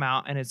things come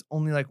out and it's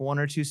only like one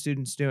or two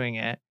students doing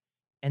it.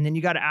 And then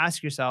you got to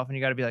ask yourself and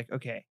you got to be like,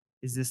 okay,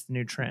 is this the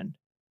new trend?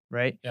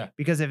 Right? Yeah.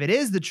 Because if it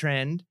is the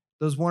trend,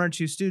 those one or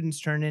two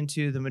students turn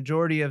into the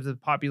majority of the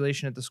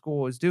population at the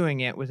school is doing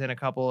it within a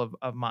couple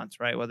of months,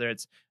 right? Whether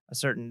it's a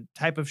certain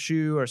type of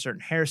shoe or a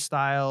certain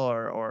hairstyle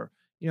or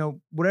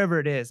whatever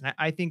it is. And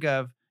I think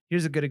of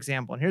here's a good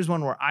example. And here's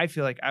one where I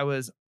feel like I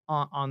was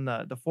on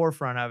the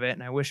forefront of it,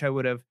 and I wish I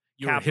would have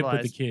You were hip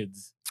with the capitalized.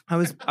 kids.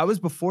 I was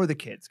before the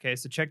kids. Okay,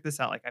 so check this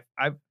out. Like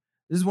I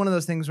this is one of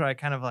those things where I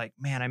kind of like,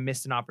 man, I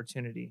missed an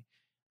opportunity.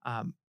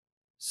 Um,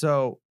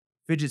 so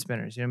fidget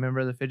spinners. You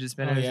remember the fidget Oh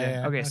spinners? yeah,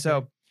 Yeah. Okay, yeah. Okay.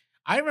 so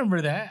I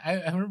remember that.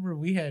 I remember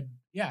we had.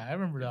 Yeah, I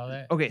remember all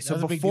that. okay, That so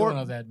was a big deal when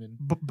I was admin.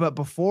 but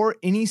before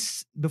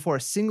a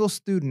single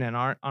student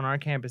on our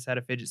campus had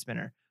a fidget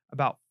spinner,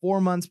 about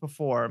 4 months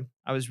before,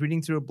 I was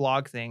reading through a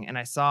blog thing and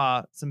I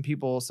saw some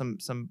people, some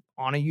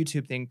on a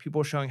YouTube thing,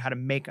 people showing how to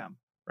make them,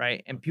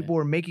 right? And Okay. people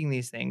were making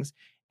these things,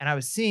 and I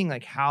was seeing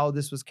like how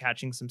this was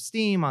catching some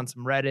steam on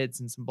some Reddits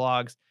and some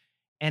blogs,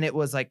 and it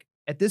was like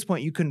at this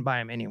point you couldn't buy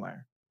them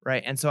anywhere,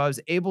 right? And so I was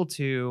able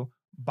to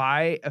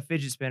buy a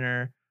fidget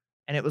spinner,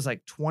 and it was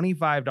like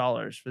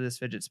 $25 for this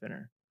fidget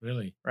spinner,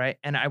 Really? right?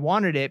 And I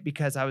wanted it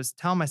because I was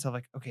telling myself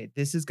like, okay,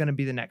 this is going to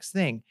be the next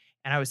thing.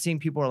 And I was seeing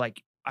people are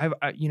like,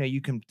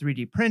 you can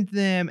 3D print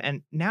them,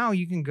 and now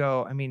you can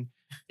go. I mean,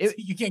 it,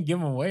 You can't give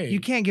them away. you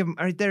can't give them.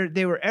 Right,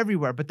 they were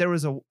everywhere, but there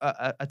was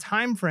a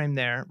time frame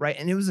there, right?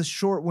 And it was a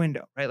short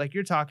window, right? Like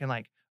you're talking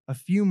like a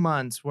few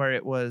months where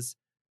it was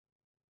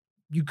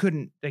you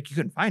couldn't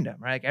find them,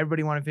 right? Like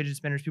everybody wanted fidget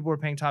spinners. People were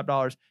paying top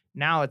dollars.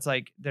 Now it's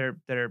like they're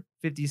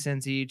 50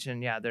 cents each,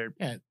 and yeah, they're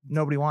Yeah.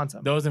 nobody wants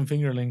them. Those and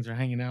fingerlings are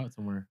hanging out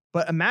somewhere.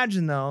 But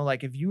imagine though,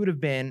 like if you would have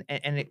been,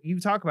 you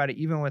talk about it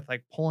even with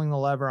like pulling the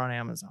lever on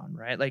Amazon,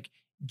 right? Like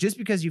just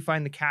because you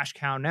find the cash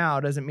cow now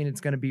doesn't mean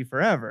it's going to be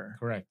forever,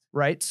 Correct.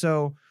 right?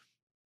 So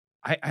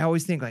I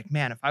always think like,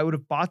 man, if I would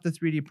have bought the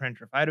 3D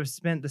printer, if I'd have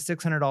spent the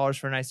 $600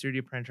 for a nice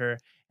 3D printer,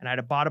 and I'd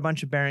have bought a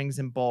bunch of bearings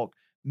in bulk,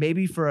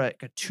 maybe for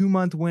like a 2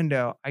 month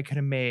window, I could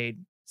have made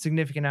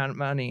significant amount of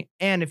money.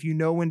 And if you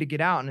know when to get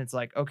out, and it's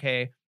like,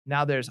 okay,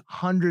 now there's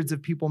hundreds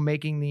of people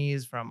making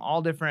these from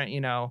all different,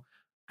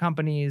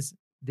 companies,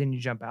 then you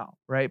jump out,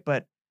 right?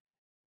 But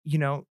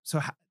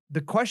so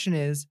the question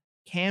is,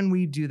 can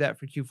we do that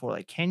for Q4?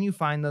 Like, can you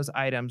find those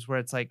items where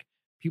it's like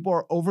people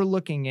are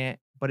overlooking it,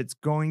 but it's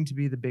going to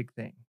be the big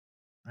thing,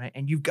 right?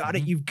 And Mhm.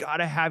 you've got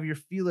to have your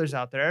feelers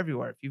out there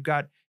everywhere. If you've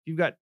got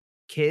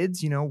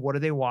kids, what are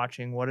they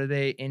watching? What are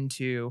they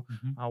into?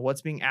 Mhm.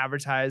 What's being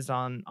advertised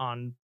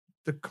on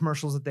the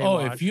commercials that they Oh,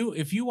 watch?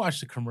 if you watch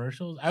the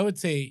commercials, I would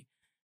say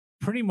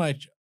pretty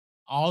much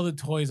all the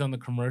toys on the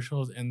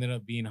commercials ended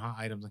up being hot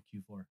items on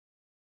Q4.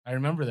 I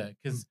remember that Mm.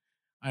 because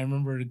I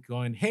remember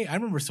going, "Hey, I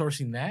remember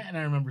sourcing that, and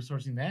I remember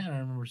sourcing that, and I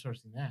remember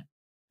sourcing that."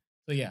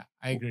 So yeah,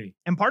 I agree.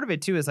 And part of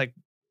it too is like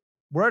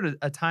we're at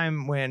a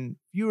time when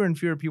fewer and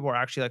fewer people are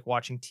actually like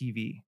watching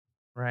TV,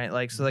 right?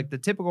 Like so, Mhm. like the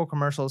typical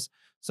commercials.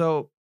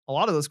 So a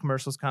lot of those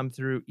commercials come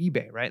through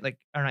eBay, right? Like,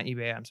 or not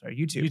eBay, I'm sorry,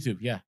 YouTube. YouTube,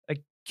 yeah.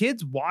 Like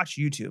kids watch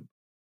YouTube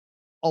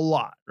a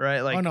lot, right?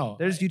 Oh Like no,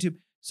 there's YouTube.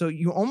 So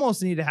you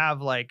almost need to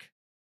have like,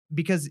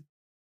 because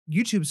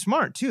YouTube's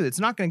smart too. It's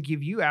not going to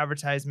give you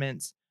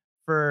advertisements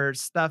for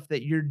stuff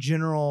that your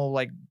general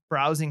like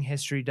browsing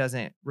history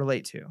doesn't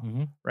relate to,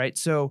 Mhm. right?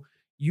 So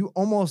you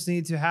almost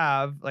need to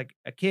have like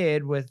a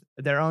kid with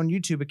their own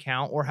YouTube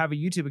account or have a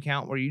YouTube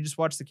account where you just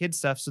watch the kids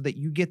stuff so that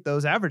you get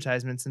those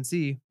advertisements and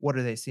see what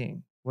are they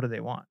seeing? What do they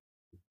want?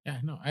 Yeah,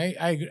 no, I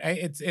agree.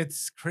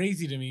 It's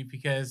crazy to me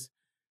because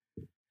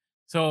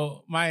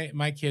so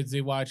my kids,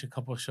 they watch a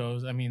couple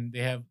shows. I mean, they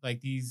have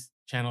like these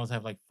channels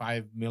have like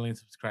 5 million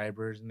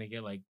subscribers and they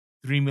get like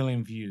 3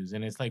 million views,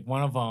 and it's like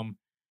one of them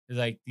is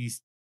like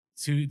these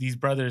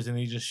brothers and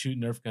they just shoot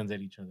Nerf guns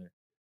at each other,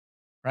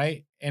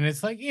 right? And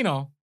it's like,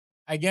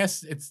 I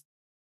guess it's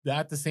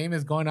not the same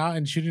as going out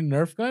and shooting a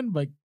Nerf gun,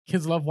 but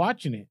kids love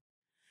watching it.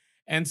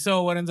 And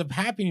so what ends up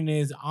happening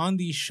is on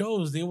these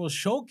shows they will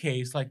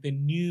showcase like the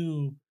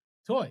new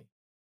toy.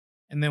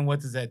 And then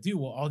what does that do?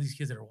 Well, all these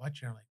kids that are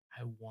watching are like,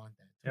 I want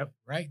that toy, Yep.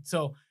 right?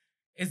 So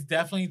it's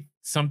definitely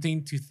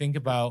something to think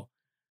about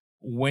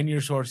when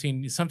you're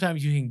sourcing.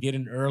 Sometimes you can get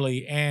in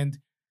early. And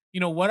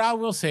what I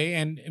will say,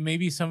 and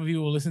maybe some of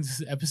you will listen to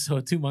this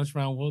episode 2 months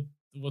from now,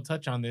 we'll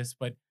touch on this,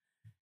 but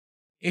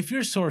if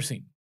you're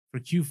sourcing for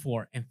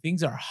Q4 and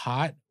things are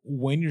hot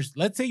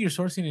let's say you're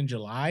sourcing in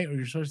July or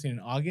you're sourcing in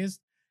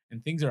August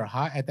and things are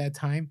hot at that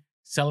time,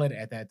 sell it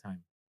at that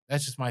time.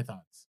 That's just my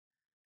thoughts.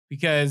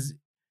 Because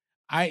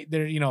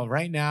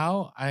right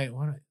now, I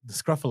want the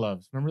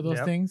Scruffaloves. Remember those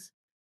Yep. things?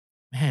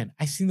 Man,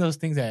 I seen those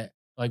things at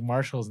like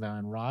Marshalls now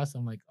and Ross.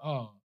 I'm like,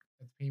 oh,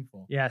 that's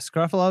painful. Yeah,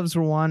 Scruffaloves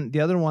were one. The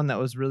other one that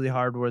was really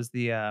hard was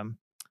the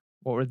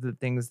what were the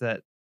things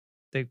that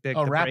the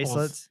Oh, the Rapples.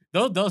 bracelets?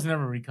 Those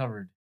never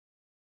recovered.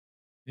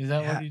 Is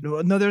that Yeah. what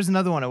you No, there's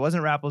another one. It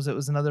wasn't Rapples. It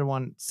was another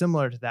one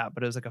similar to that,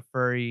 but it was like a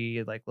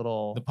furry, like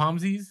little the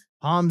Pomsies?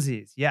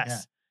 Pomsies.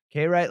 Yes.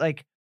 Okay, right.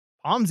 Like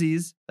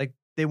Pomsies, like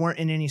they weren't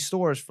in any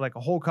stores for like a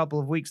whole couple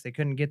of weeks. They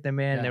couldn't get them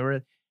in. Yeah. They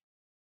were,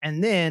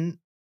 and then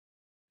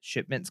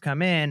shipments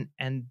come in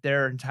and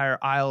there are entire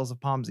aisles of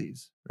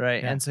Pomsies,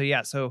 right? Yeah. And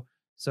so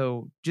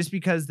so just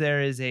because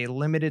there is a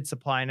limited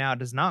supply now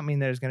does not mean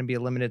there's going to be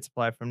a limited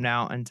supply from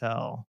now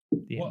until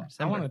the end of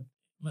December.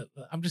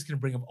 I'm just gonna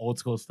bring up old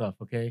school stuff,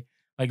 okay?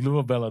 Like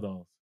Luvo Bella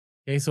dolls.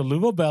 Okay, so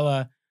Luvo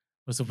Bella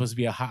was supposed to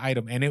be a hot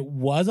item, and it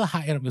was a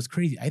hot item. It was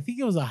crazy. I think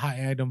it was a hot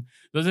item.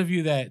 Those of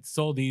you that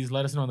sold these,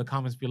 let us know in the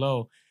comments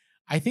below.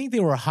 I think they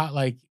were hot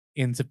like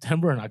in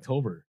September and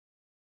October.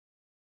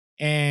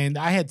 And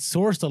I had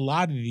sourced a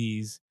lot of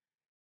these,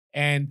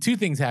 and two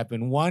things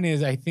happened. One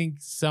is I think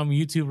some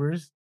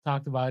YouTubers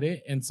talked about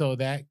it, and so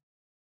that,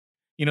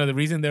 the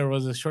reason there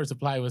was a short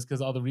supply was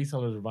because all the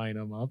resellers were buying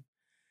them up.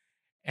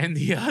 And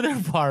the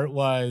other part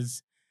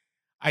was,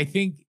 I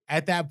think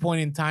at that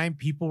point in time,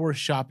 people were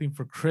shopping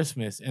for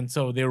Christmas. And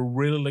so they were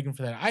really looking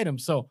for that item.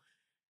 So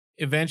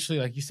eventually,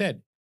 like you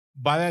said,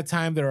 by that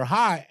time they were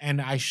hot and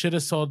I should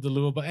have sold the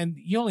Louisville, and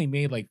you only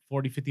made like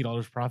 $40,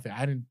 $50 profit.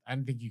 I didn't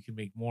think you could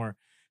make more.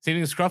 Same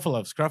thing with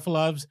Scruffaloves.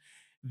 Scruffaloves,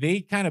 they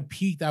kind of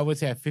peaked, I would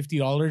say, at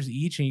 $50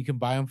 each, and you can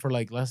buy them for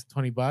like less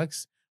than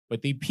 $20,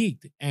 but they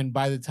peaked. And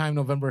by the time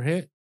November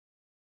hit,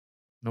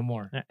 no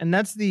more. And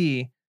that's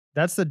the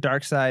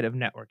dark side of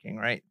networking,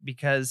 right?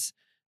 Because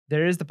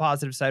there is the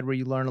positive side where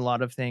you learn a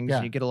lot of things. Yeah.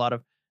 And you get a lot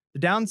of, the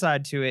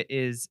downside to it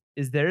is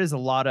there is a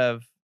lot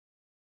of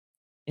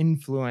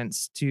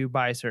influence to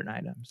buy certain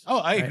items. Oh,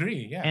 I right?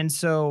 agree. Yeah. And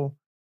so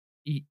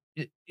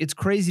it's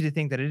crazy to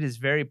think that it is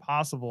very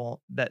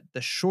possible that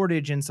the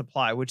shortage in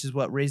supply, which is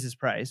what raises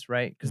price,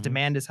 right? Because Mhm.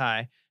 demand is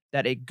high,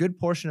 that a good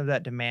portion of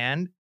that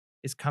demand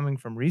is coming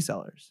from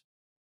resellers.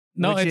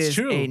 No, which it's is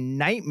true. a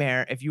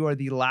nightmare if you are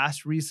the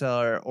last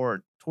reseller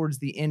or towards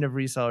the end of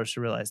resellers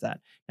to realize that.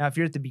 Now, if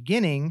you're at the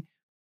beginning,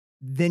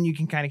 then you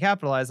can kind of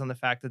capitalize on the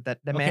fact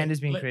that demand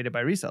is being created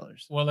by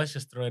resellers. Well, let's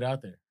just throw it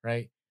out there,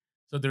 right?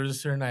 So there's a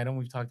certain item,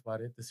 we've talked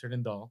about it, the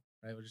certain doll,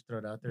 right? We'll just throw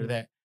it out there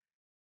that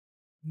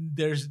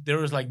there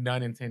was like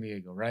none in San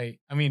Diego, right?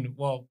 I mean,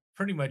 well,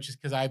 pretty much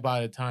just because I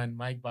bought a ton,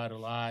 Mike bought a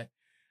lot,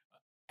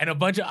 and a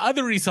bunch of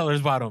other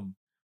resellers bought them.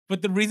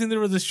 But the reason there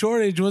was a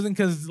shortage wasn't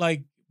because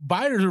like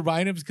buyers were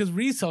buying them, it's because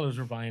resellers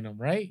were buying them,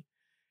 right?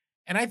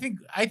 And I think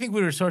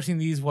we were sourcing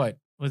these, what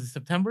was it,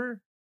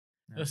 September?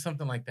 Yeah. Or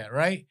something like that,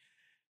 right?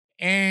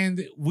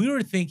 And we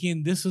were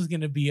thinking this was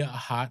going to be a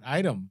hot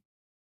item.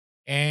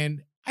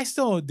 And I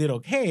still did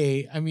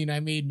okay. I mean, I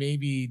made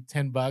maybe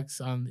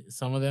 $10 on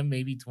some of them,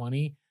 maybe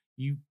 20.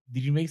 Did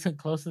you make something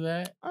close to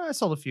that? I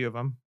sold a few of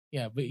them.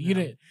 Yeah, but you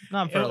didn't.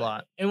 Not for a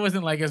lot. It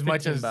wasn't like as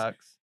much as $15.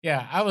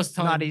 Yeah, I was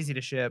telling. Not easy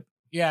to ship.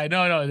 Yeah,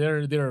 no,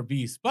 they're a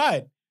beast,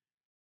 but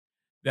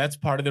that's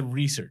part of the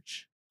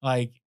research.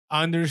 Like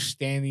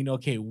understanding,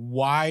 okay,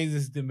 why is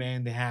this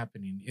demand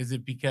happening? Is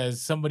it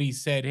because somebody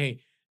said, hey,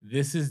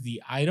 this is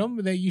the item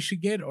that you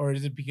should get, or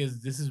is it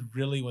because this is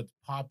really what's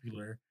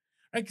popular?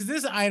 Right? Because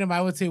this item,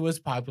 I would say, was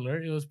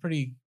popular. It was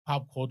pretty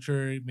pop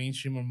culture,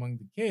 mainstream among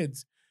the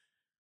kids.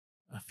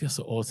 I feel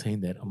so old saying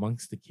that,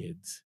 amongst the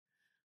kids.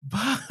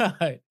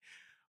 But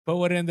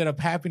what ended up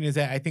happening is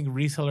that I think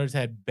resellers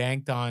had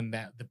banked on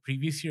that the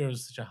previous year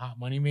was such a hot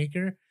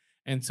moneymaker.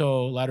 And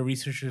so a lot of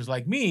researchers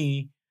like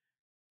me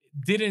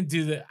didn't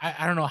do the,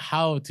 I don't know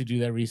how to do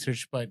that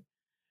research, but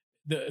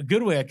the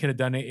good way I could have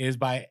done it is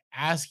by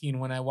asking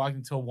when I walked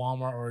into a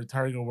Walmart or a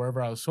Target or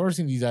wherever I was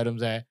sourcing these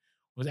items at,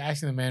 was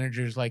asking the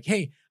managers like,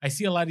 "Hey, I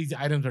see a lot of these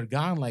items are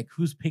gone. Like,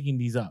 who's picking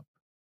these up?"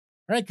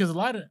 Right? Because a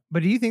lot of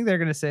But do you think they're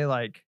gonna say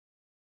like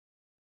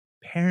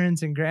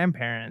parents and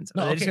grandparents? Or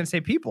are no, they just okay, gonna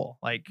say people?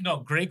 Like, no,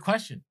 great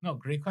question. No,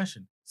 great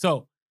question.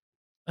 So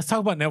let's talk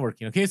about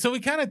networking. Okay, so we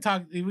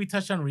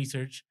touched on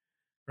research,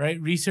 right?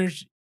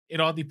 Research, it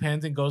all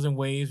depends and goes in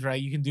waves,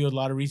 right? You can do a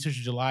lot of research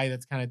in July,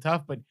 that's kind of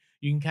tough, but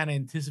you can kind of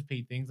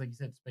anticipate things, like you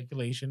said,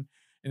 speculation.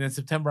 And then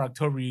September,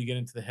 October, you get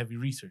into the heavy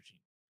researching.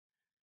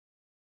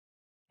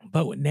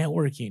 But with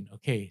networking,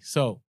 okay,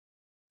 so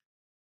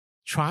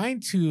trying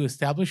to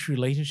establish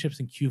relationships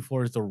in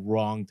Q4 is the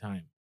wrong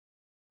time.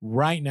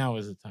 Right now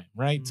is the time,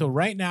 right? So mm,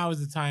 right now is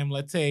the time.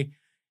 Let's say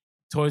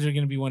toys are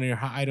going to be one of your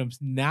hot items.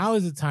 Now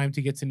is the time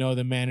to get to know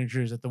the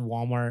managers at the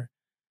Walmart.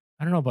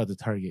 I don't know about the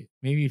Target.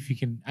 Maybe if you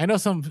can, I know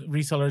some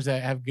resellers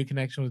that have good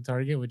connection with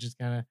Target, which is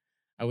kind of,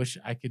 I wish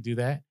I could do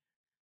that.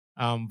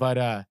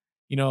 But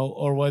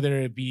or whether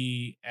it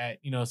be at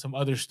some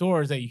other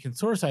stores that you can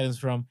source items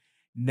from.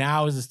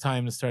 Now is this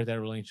time to start that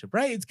relationship,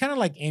 right? It's kind of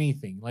like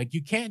anything. Like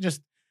you can't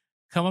just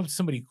come up to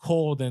somebody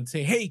cold and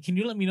say, "Hey, can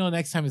you let me know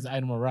next time this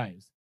item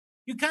arrives?"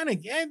 You kind of,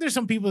 and there's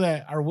some people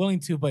that are willing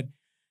to, but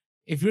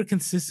if you're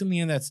consistently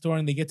in that store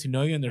and they get to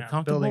know you and they're yeah,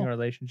 building a comfortable,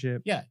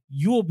 relationship. yeah,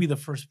 you will be the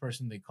first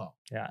person they call.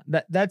 Yeah,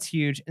 that's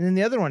huge. And then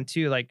the other one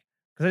too, like,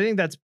 because I think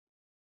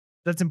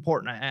that's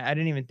important. I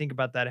didn't even think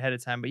about that ahead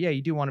of time, but yeah,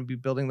 you do want to be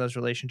building those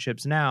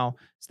relationships now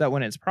so that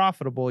when it's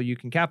profitable, you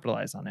can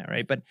capitalize on it,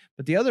 right? But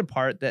the other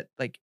part that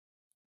like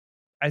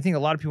I think a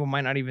lot of people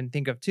might not even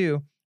think of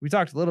too. We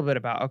talked a little bit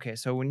about okay,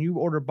 so when you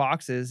order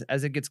boxes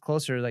as it gets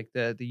closer, like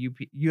the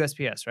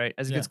USPS, right?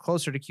 As it Yeah. gets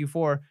closer to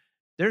Q4,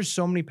 there's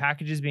so many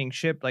packages being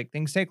shipped, like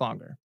things take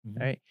longer, Mhm.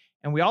 right?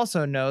 And we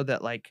also know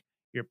that like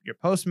your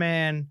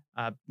postman,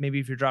 maybe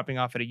if you're dropping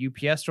off at a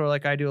UPS store,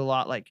 like I do a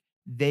lot, like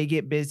they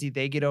get busy,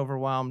 they get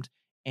overwhelmed,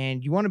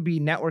 and you want to be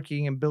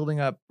networking and building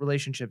up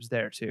relationships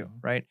there too,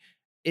 Mhm. right?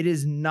 It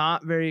is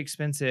not very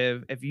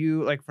expensive. If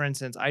you like, for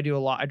instance, I do a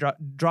lot. I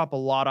drop a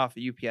lot off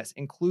at UPS,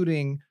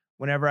 including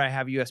whenever I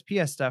have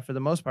USPS stuff. For the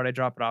most part, I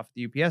drop it off at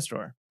the UPS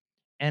store,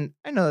 and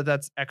I know that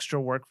that's extra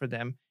work for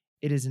them.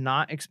 It is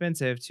not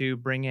expensive to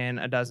bring in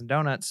a dozen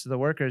donuts to the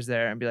workers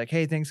there and be like,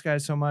 "Hey, thanks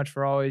guys so much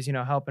for always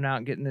helping out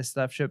and getting this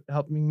stuff shipped,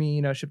 helping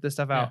me ship this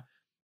stuff Yeah. out."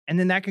 And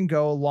then that can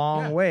go a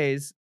long Yeah.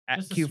 ways at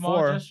Just a small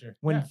Q4 gesture.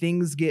 when Yeah.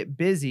 things get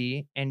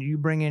busy and you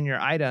bring in your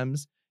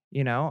items,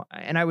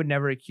 and I would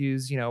never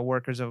accuse,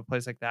 workers of a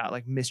place like that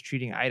like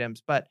mistreating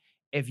items, but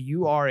if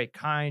you are a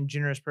kind,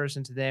 generous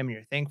person to them and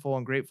you're thankful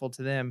and grateful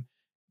to them,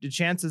 the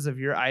chances of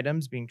your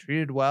items being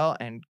treated well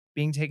and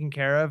being taken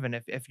care of, and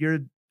if you're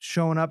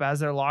showing up as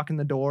they're locking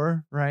the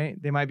door, right?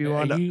 They might be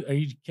Are willing to.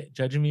 you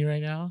judging me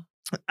right now?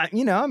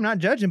 I'm not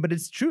judging, but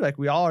it's true. Like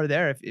we all are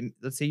there.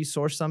 Let's say you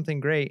source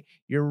something great,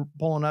 you're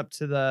pulling up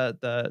to the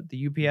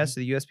Mhm. UPS or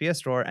the USPS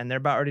store, and they're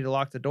about ready to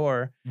lock the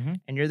door, Mhm.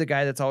 and you're the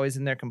guy that's always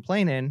in there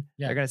complaining.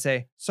 They're Yeah. gonna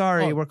say,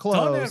 "Sorry, Oh, we're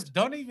closed."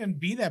 don't even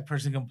be that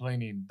person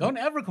complaining. Don't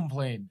ever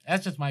complain.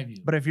 That's just my view.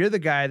 But if you're the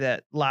guy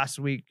that last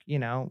week,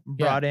 Yeah.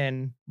 brought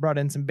in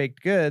some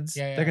baked goods,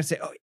 Yeah. they're Yeah. gonna say,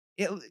 "Oh,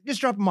 just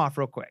drop them off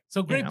real quick."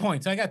 So You great know,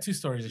 points. I got two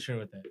stories to share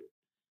with that.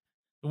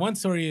 The one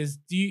story is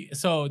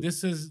so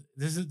this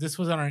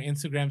was on our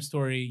Instagram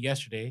story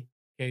yesterday.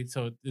 Okay,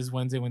 so this is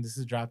Wednesday when this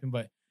is dropping,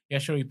 but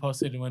yesterday we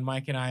posted when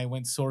Mike and I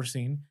went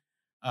sourcing.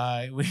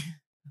 We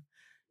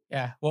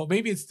yeah, well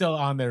maybe it's still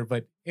on there,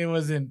 but it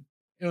was an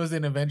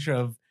adventure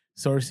of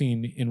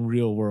sourcing in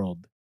real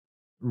world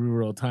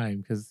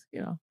time because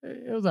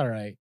it was all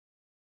right.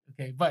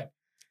 Okay, but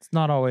it's I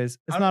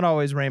not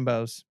always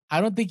rainbows.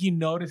 I don't think you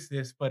noticed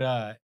this, but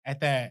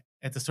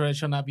at the store that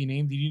shall not be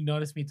named, did you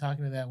notice me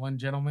talking to that one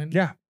gentleman?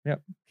 Yeah, yeah.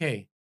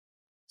 Okay,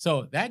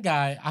 so that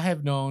guy I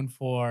have known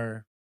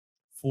for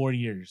 4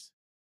 years.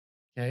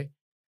 Okay.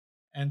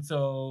 And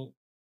so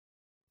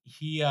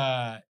he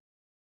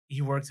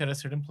he works at a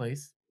certain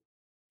place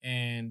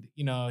and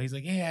he's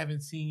like, "Hey, I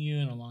haven't seen you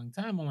in a long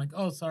time." I'm like,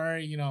 "Oh,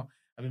 sorry,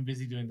 I've been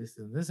busy doing this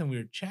and this." And we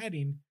were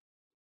chatting.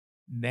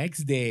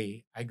 Next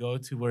day, I go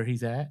to where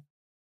he's at.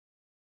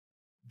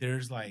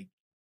 There's like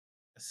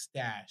a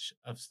stash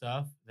of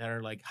stuff that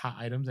are like hot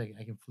items I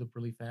can flip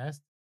really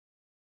fast.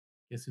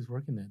 Guess who's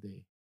working that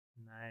day?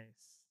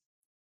 Nice.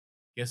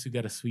 Guess who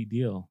got a sweet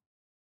deal?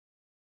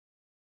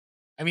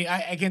 I mean,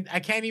 I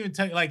can't even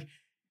tell you like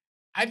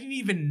I didn't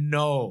even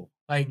know.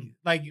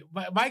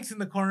 Mike's in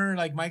the corner,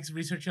 like Mike's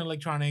researching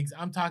electronics.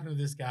 I'm talking to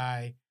this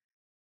guy,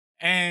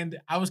 and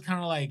I was kind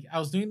of like, I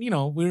was doing, we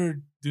were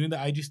doing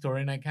the IG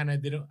story, and I kind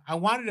of didn't. I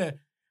wanted to.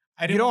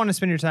 I You didn't don't want. want to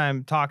spend your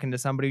time talking to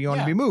somebody. You want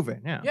to Yeah, be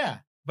moving. Yeah. yeah.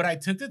 But I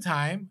took the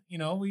time.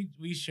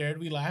 We shared,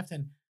 we laughed,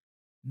 and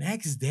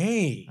next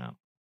day, Oh.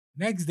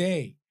 next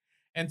day,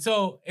 and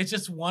so it's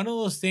just one of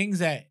those things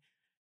that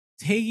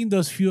taking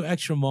those few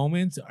extra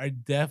moments are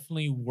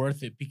definitely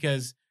worth it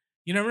because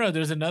you never know.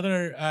 There's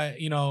another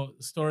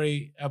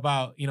story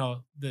about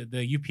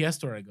the UPS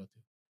store I go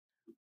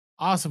to.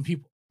 Awesome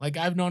people. Like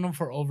I've known them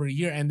for over a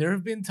year, and there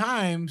have been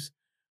times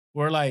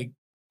where like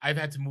I've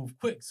had to move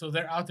quick. So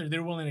they're out there,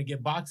 they're willing to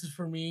get boxes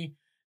for me.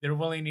 They're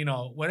willing,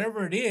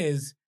 whatever it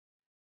is.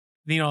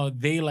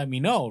 they let me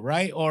know,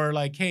 right? Or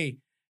like, hey,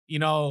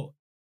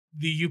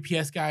 the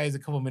UPS guy is a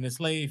couple minutes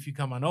late. If you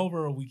come on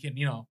over, we can,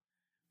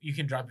 you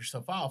can drop your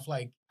stuff off.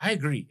 Like, I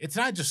agree. It's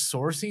not just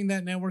sourcing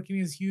that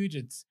networking is huge.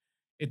 It's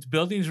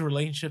building these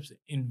relationships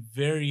in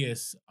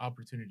various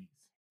opportunities.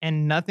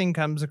 And nothing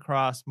comes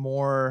across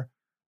more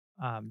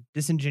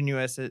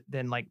disingenuous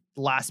than like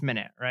last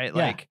minute, right?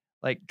 Yeah.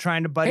 Like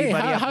trying to buddy Hey,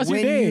 up how's your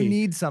when day? you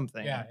need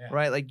something, Yeah.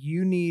 right? Like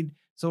you need,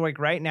 so like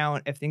right now,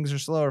 if things are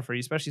slower for you,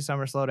 especially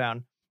summer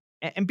slowdown,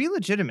 and be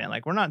legitimate.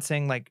 Like we're not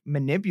saying like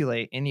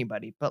manipulate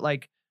anybody, but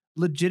like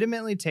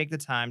legitimately take the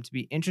time to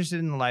be interested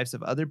in the lives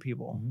of other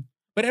people. Mhm.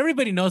 But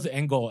everybody knows the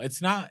end goal.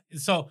 It's not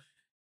so.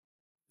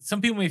 Some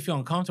people may feel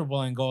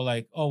uncomfortable and go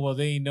like, "Oh, well,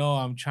 they know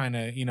I'm trying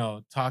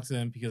to, talk to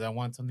them because I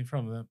want something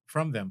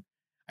from them."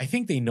 I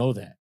think they know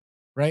that,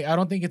 right? I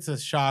don't think it's a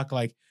shock.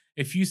 Like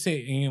if you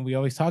say, and we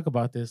always talk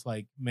about this,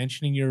 like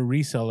mentioning you're a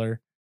reseller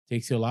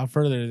takes you a lot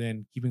further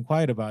than keeping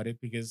quiet about it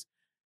because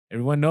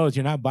everyone knows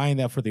you're not buying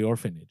that for the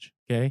orphanage.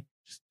 Okay,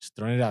 just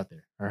throwing it out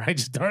there. All right,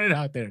 just throwing it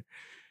out there,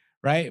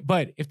 right?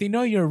 But if they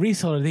know you're a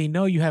reseller, they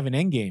know you have an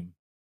end game,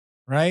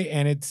 right?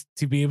 And it's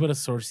to be able to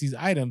source these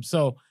items.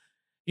 So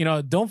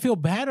don't feel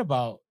bad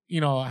about,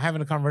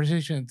 having a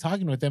conversation and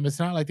talking with them. It's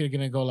not like they're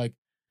going to go like,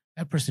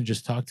 that person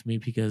just talked to me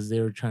because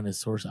they were trying to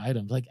source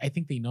items. Like, I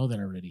think they know that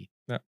already.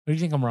 Yeah. Or do you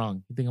think I'm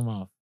wrong? You think I'm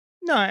off?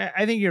 No,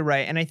 I think you're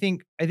right. And I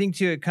think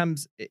too,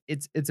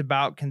 it's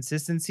about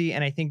consistency.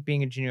 And I think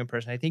being a genuine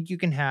person, I think you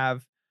can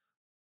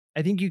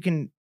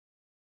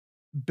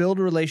build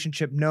a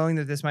relationship knowing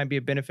that this might be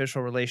a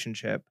beneficial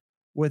relationship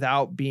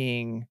without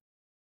being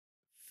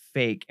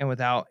fake and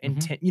without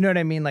intent. You know what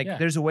I mean? Like Yeah.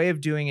 there's a way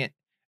of doing it.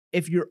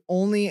 If you're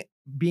only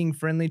being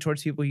friendly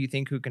towards people you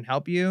think who can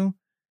help you,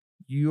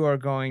 you are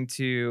going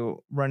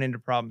to run into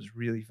problems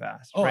really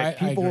fast. Oh,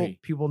 right? I agree.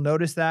 People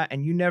notice that,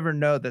 and you never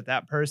know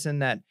that person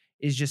that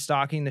is just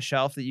stocking the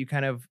shelf that you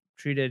kind of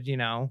treated,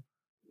 in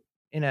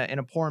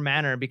a poor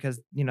manner because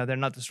they're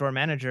not the store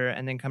manager,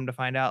 and then come to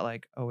find out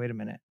like, oh, wait a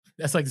minute.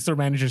 That's like the store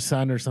manager's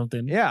son or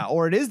something. Yeah,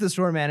 or it is the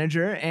store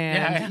manager,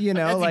 and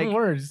that's like even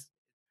worse.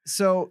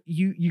 So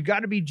you got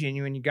to be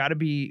genuine, you got to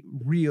be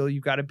real, you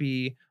got to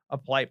be a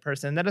polite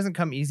person. That doesn't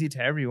come easy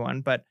to everyone,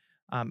 but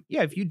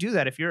if you do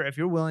that, if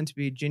you're willing to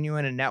be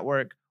genuine and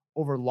network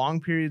over long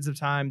periods of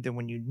time, then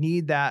when you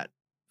need that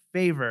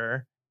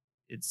favor,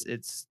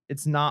 it's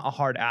not a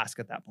hard ask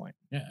at that point.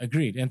 Yeah,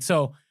 agreed. And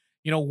so,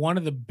 one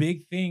of the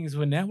big things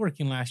with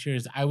networking last year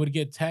is I would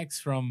get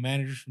texts from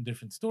managers from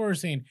different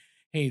stores saying,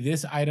 hey,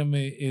 this item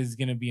is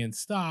going to be in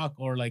stock,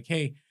 or like,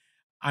 hey,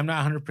 I'm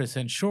not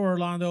 100% sure,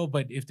 Orlando,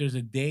 but if there's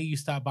a day you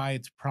stop by,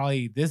 it's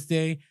probably this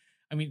day.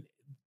 I mean,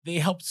 they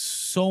help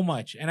so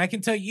much. And I can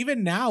tell you,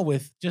 even now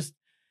with just,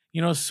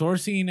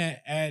 sourcing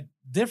at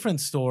different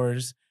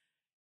stores,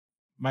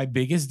 my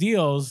biggest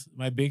deals,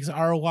 my biggest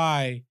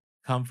ROI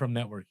come from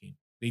networking.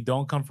 They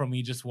don't come from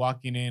me just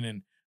walking in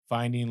and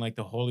finding like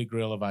the holy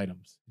grail of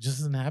items. It just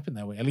doesn't happen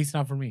that way, at least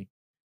not for me.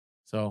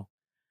 So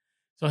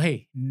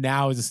hey,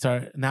 now is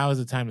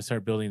the time to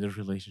start building those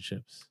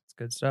relationships. It's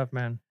good stuff,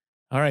 man.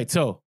 All right,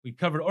 so we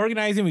covered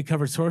organizing, we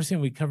covered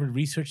sourcing, we covered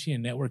researching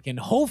and networking.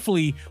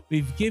 Hopefully,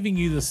 we've given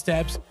you the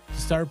steps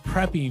to start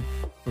prepping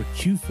for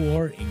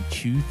Q4 and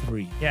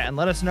Q3. Yeah, and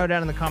let us know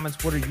down in the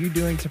comments, what are you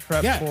doing to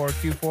prep for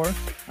Q4?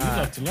 We'd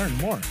love to learn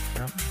more.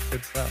 Yeah,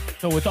 good stuff.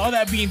 So with all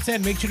that being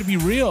said, make sure to be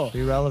real.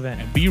 Be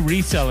relevant. And be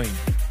reselling.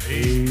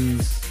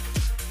 Peace.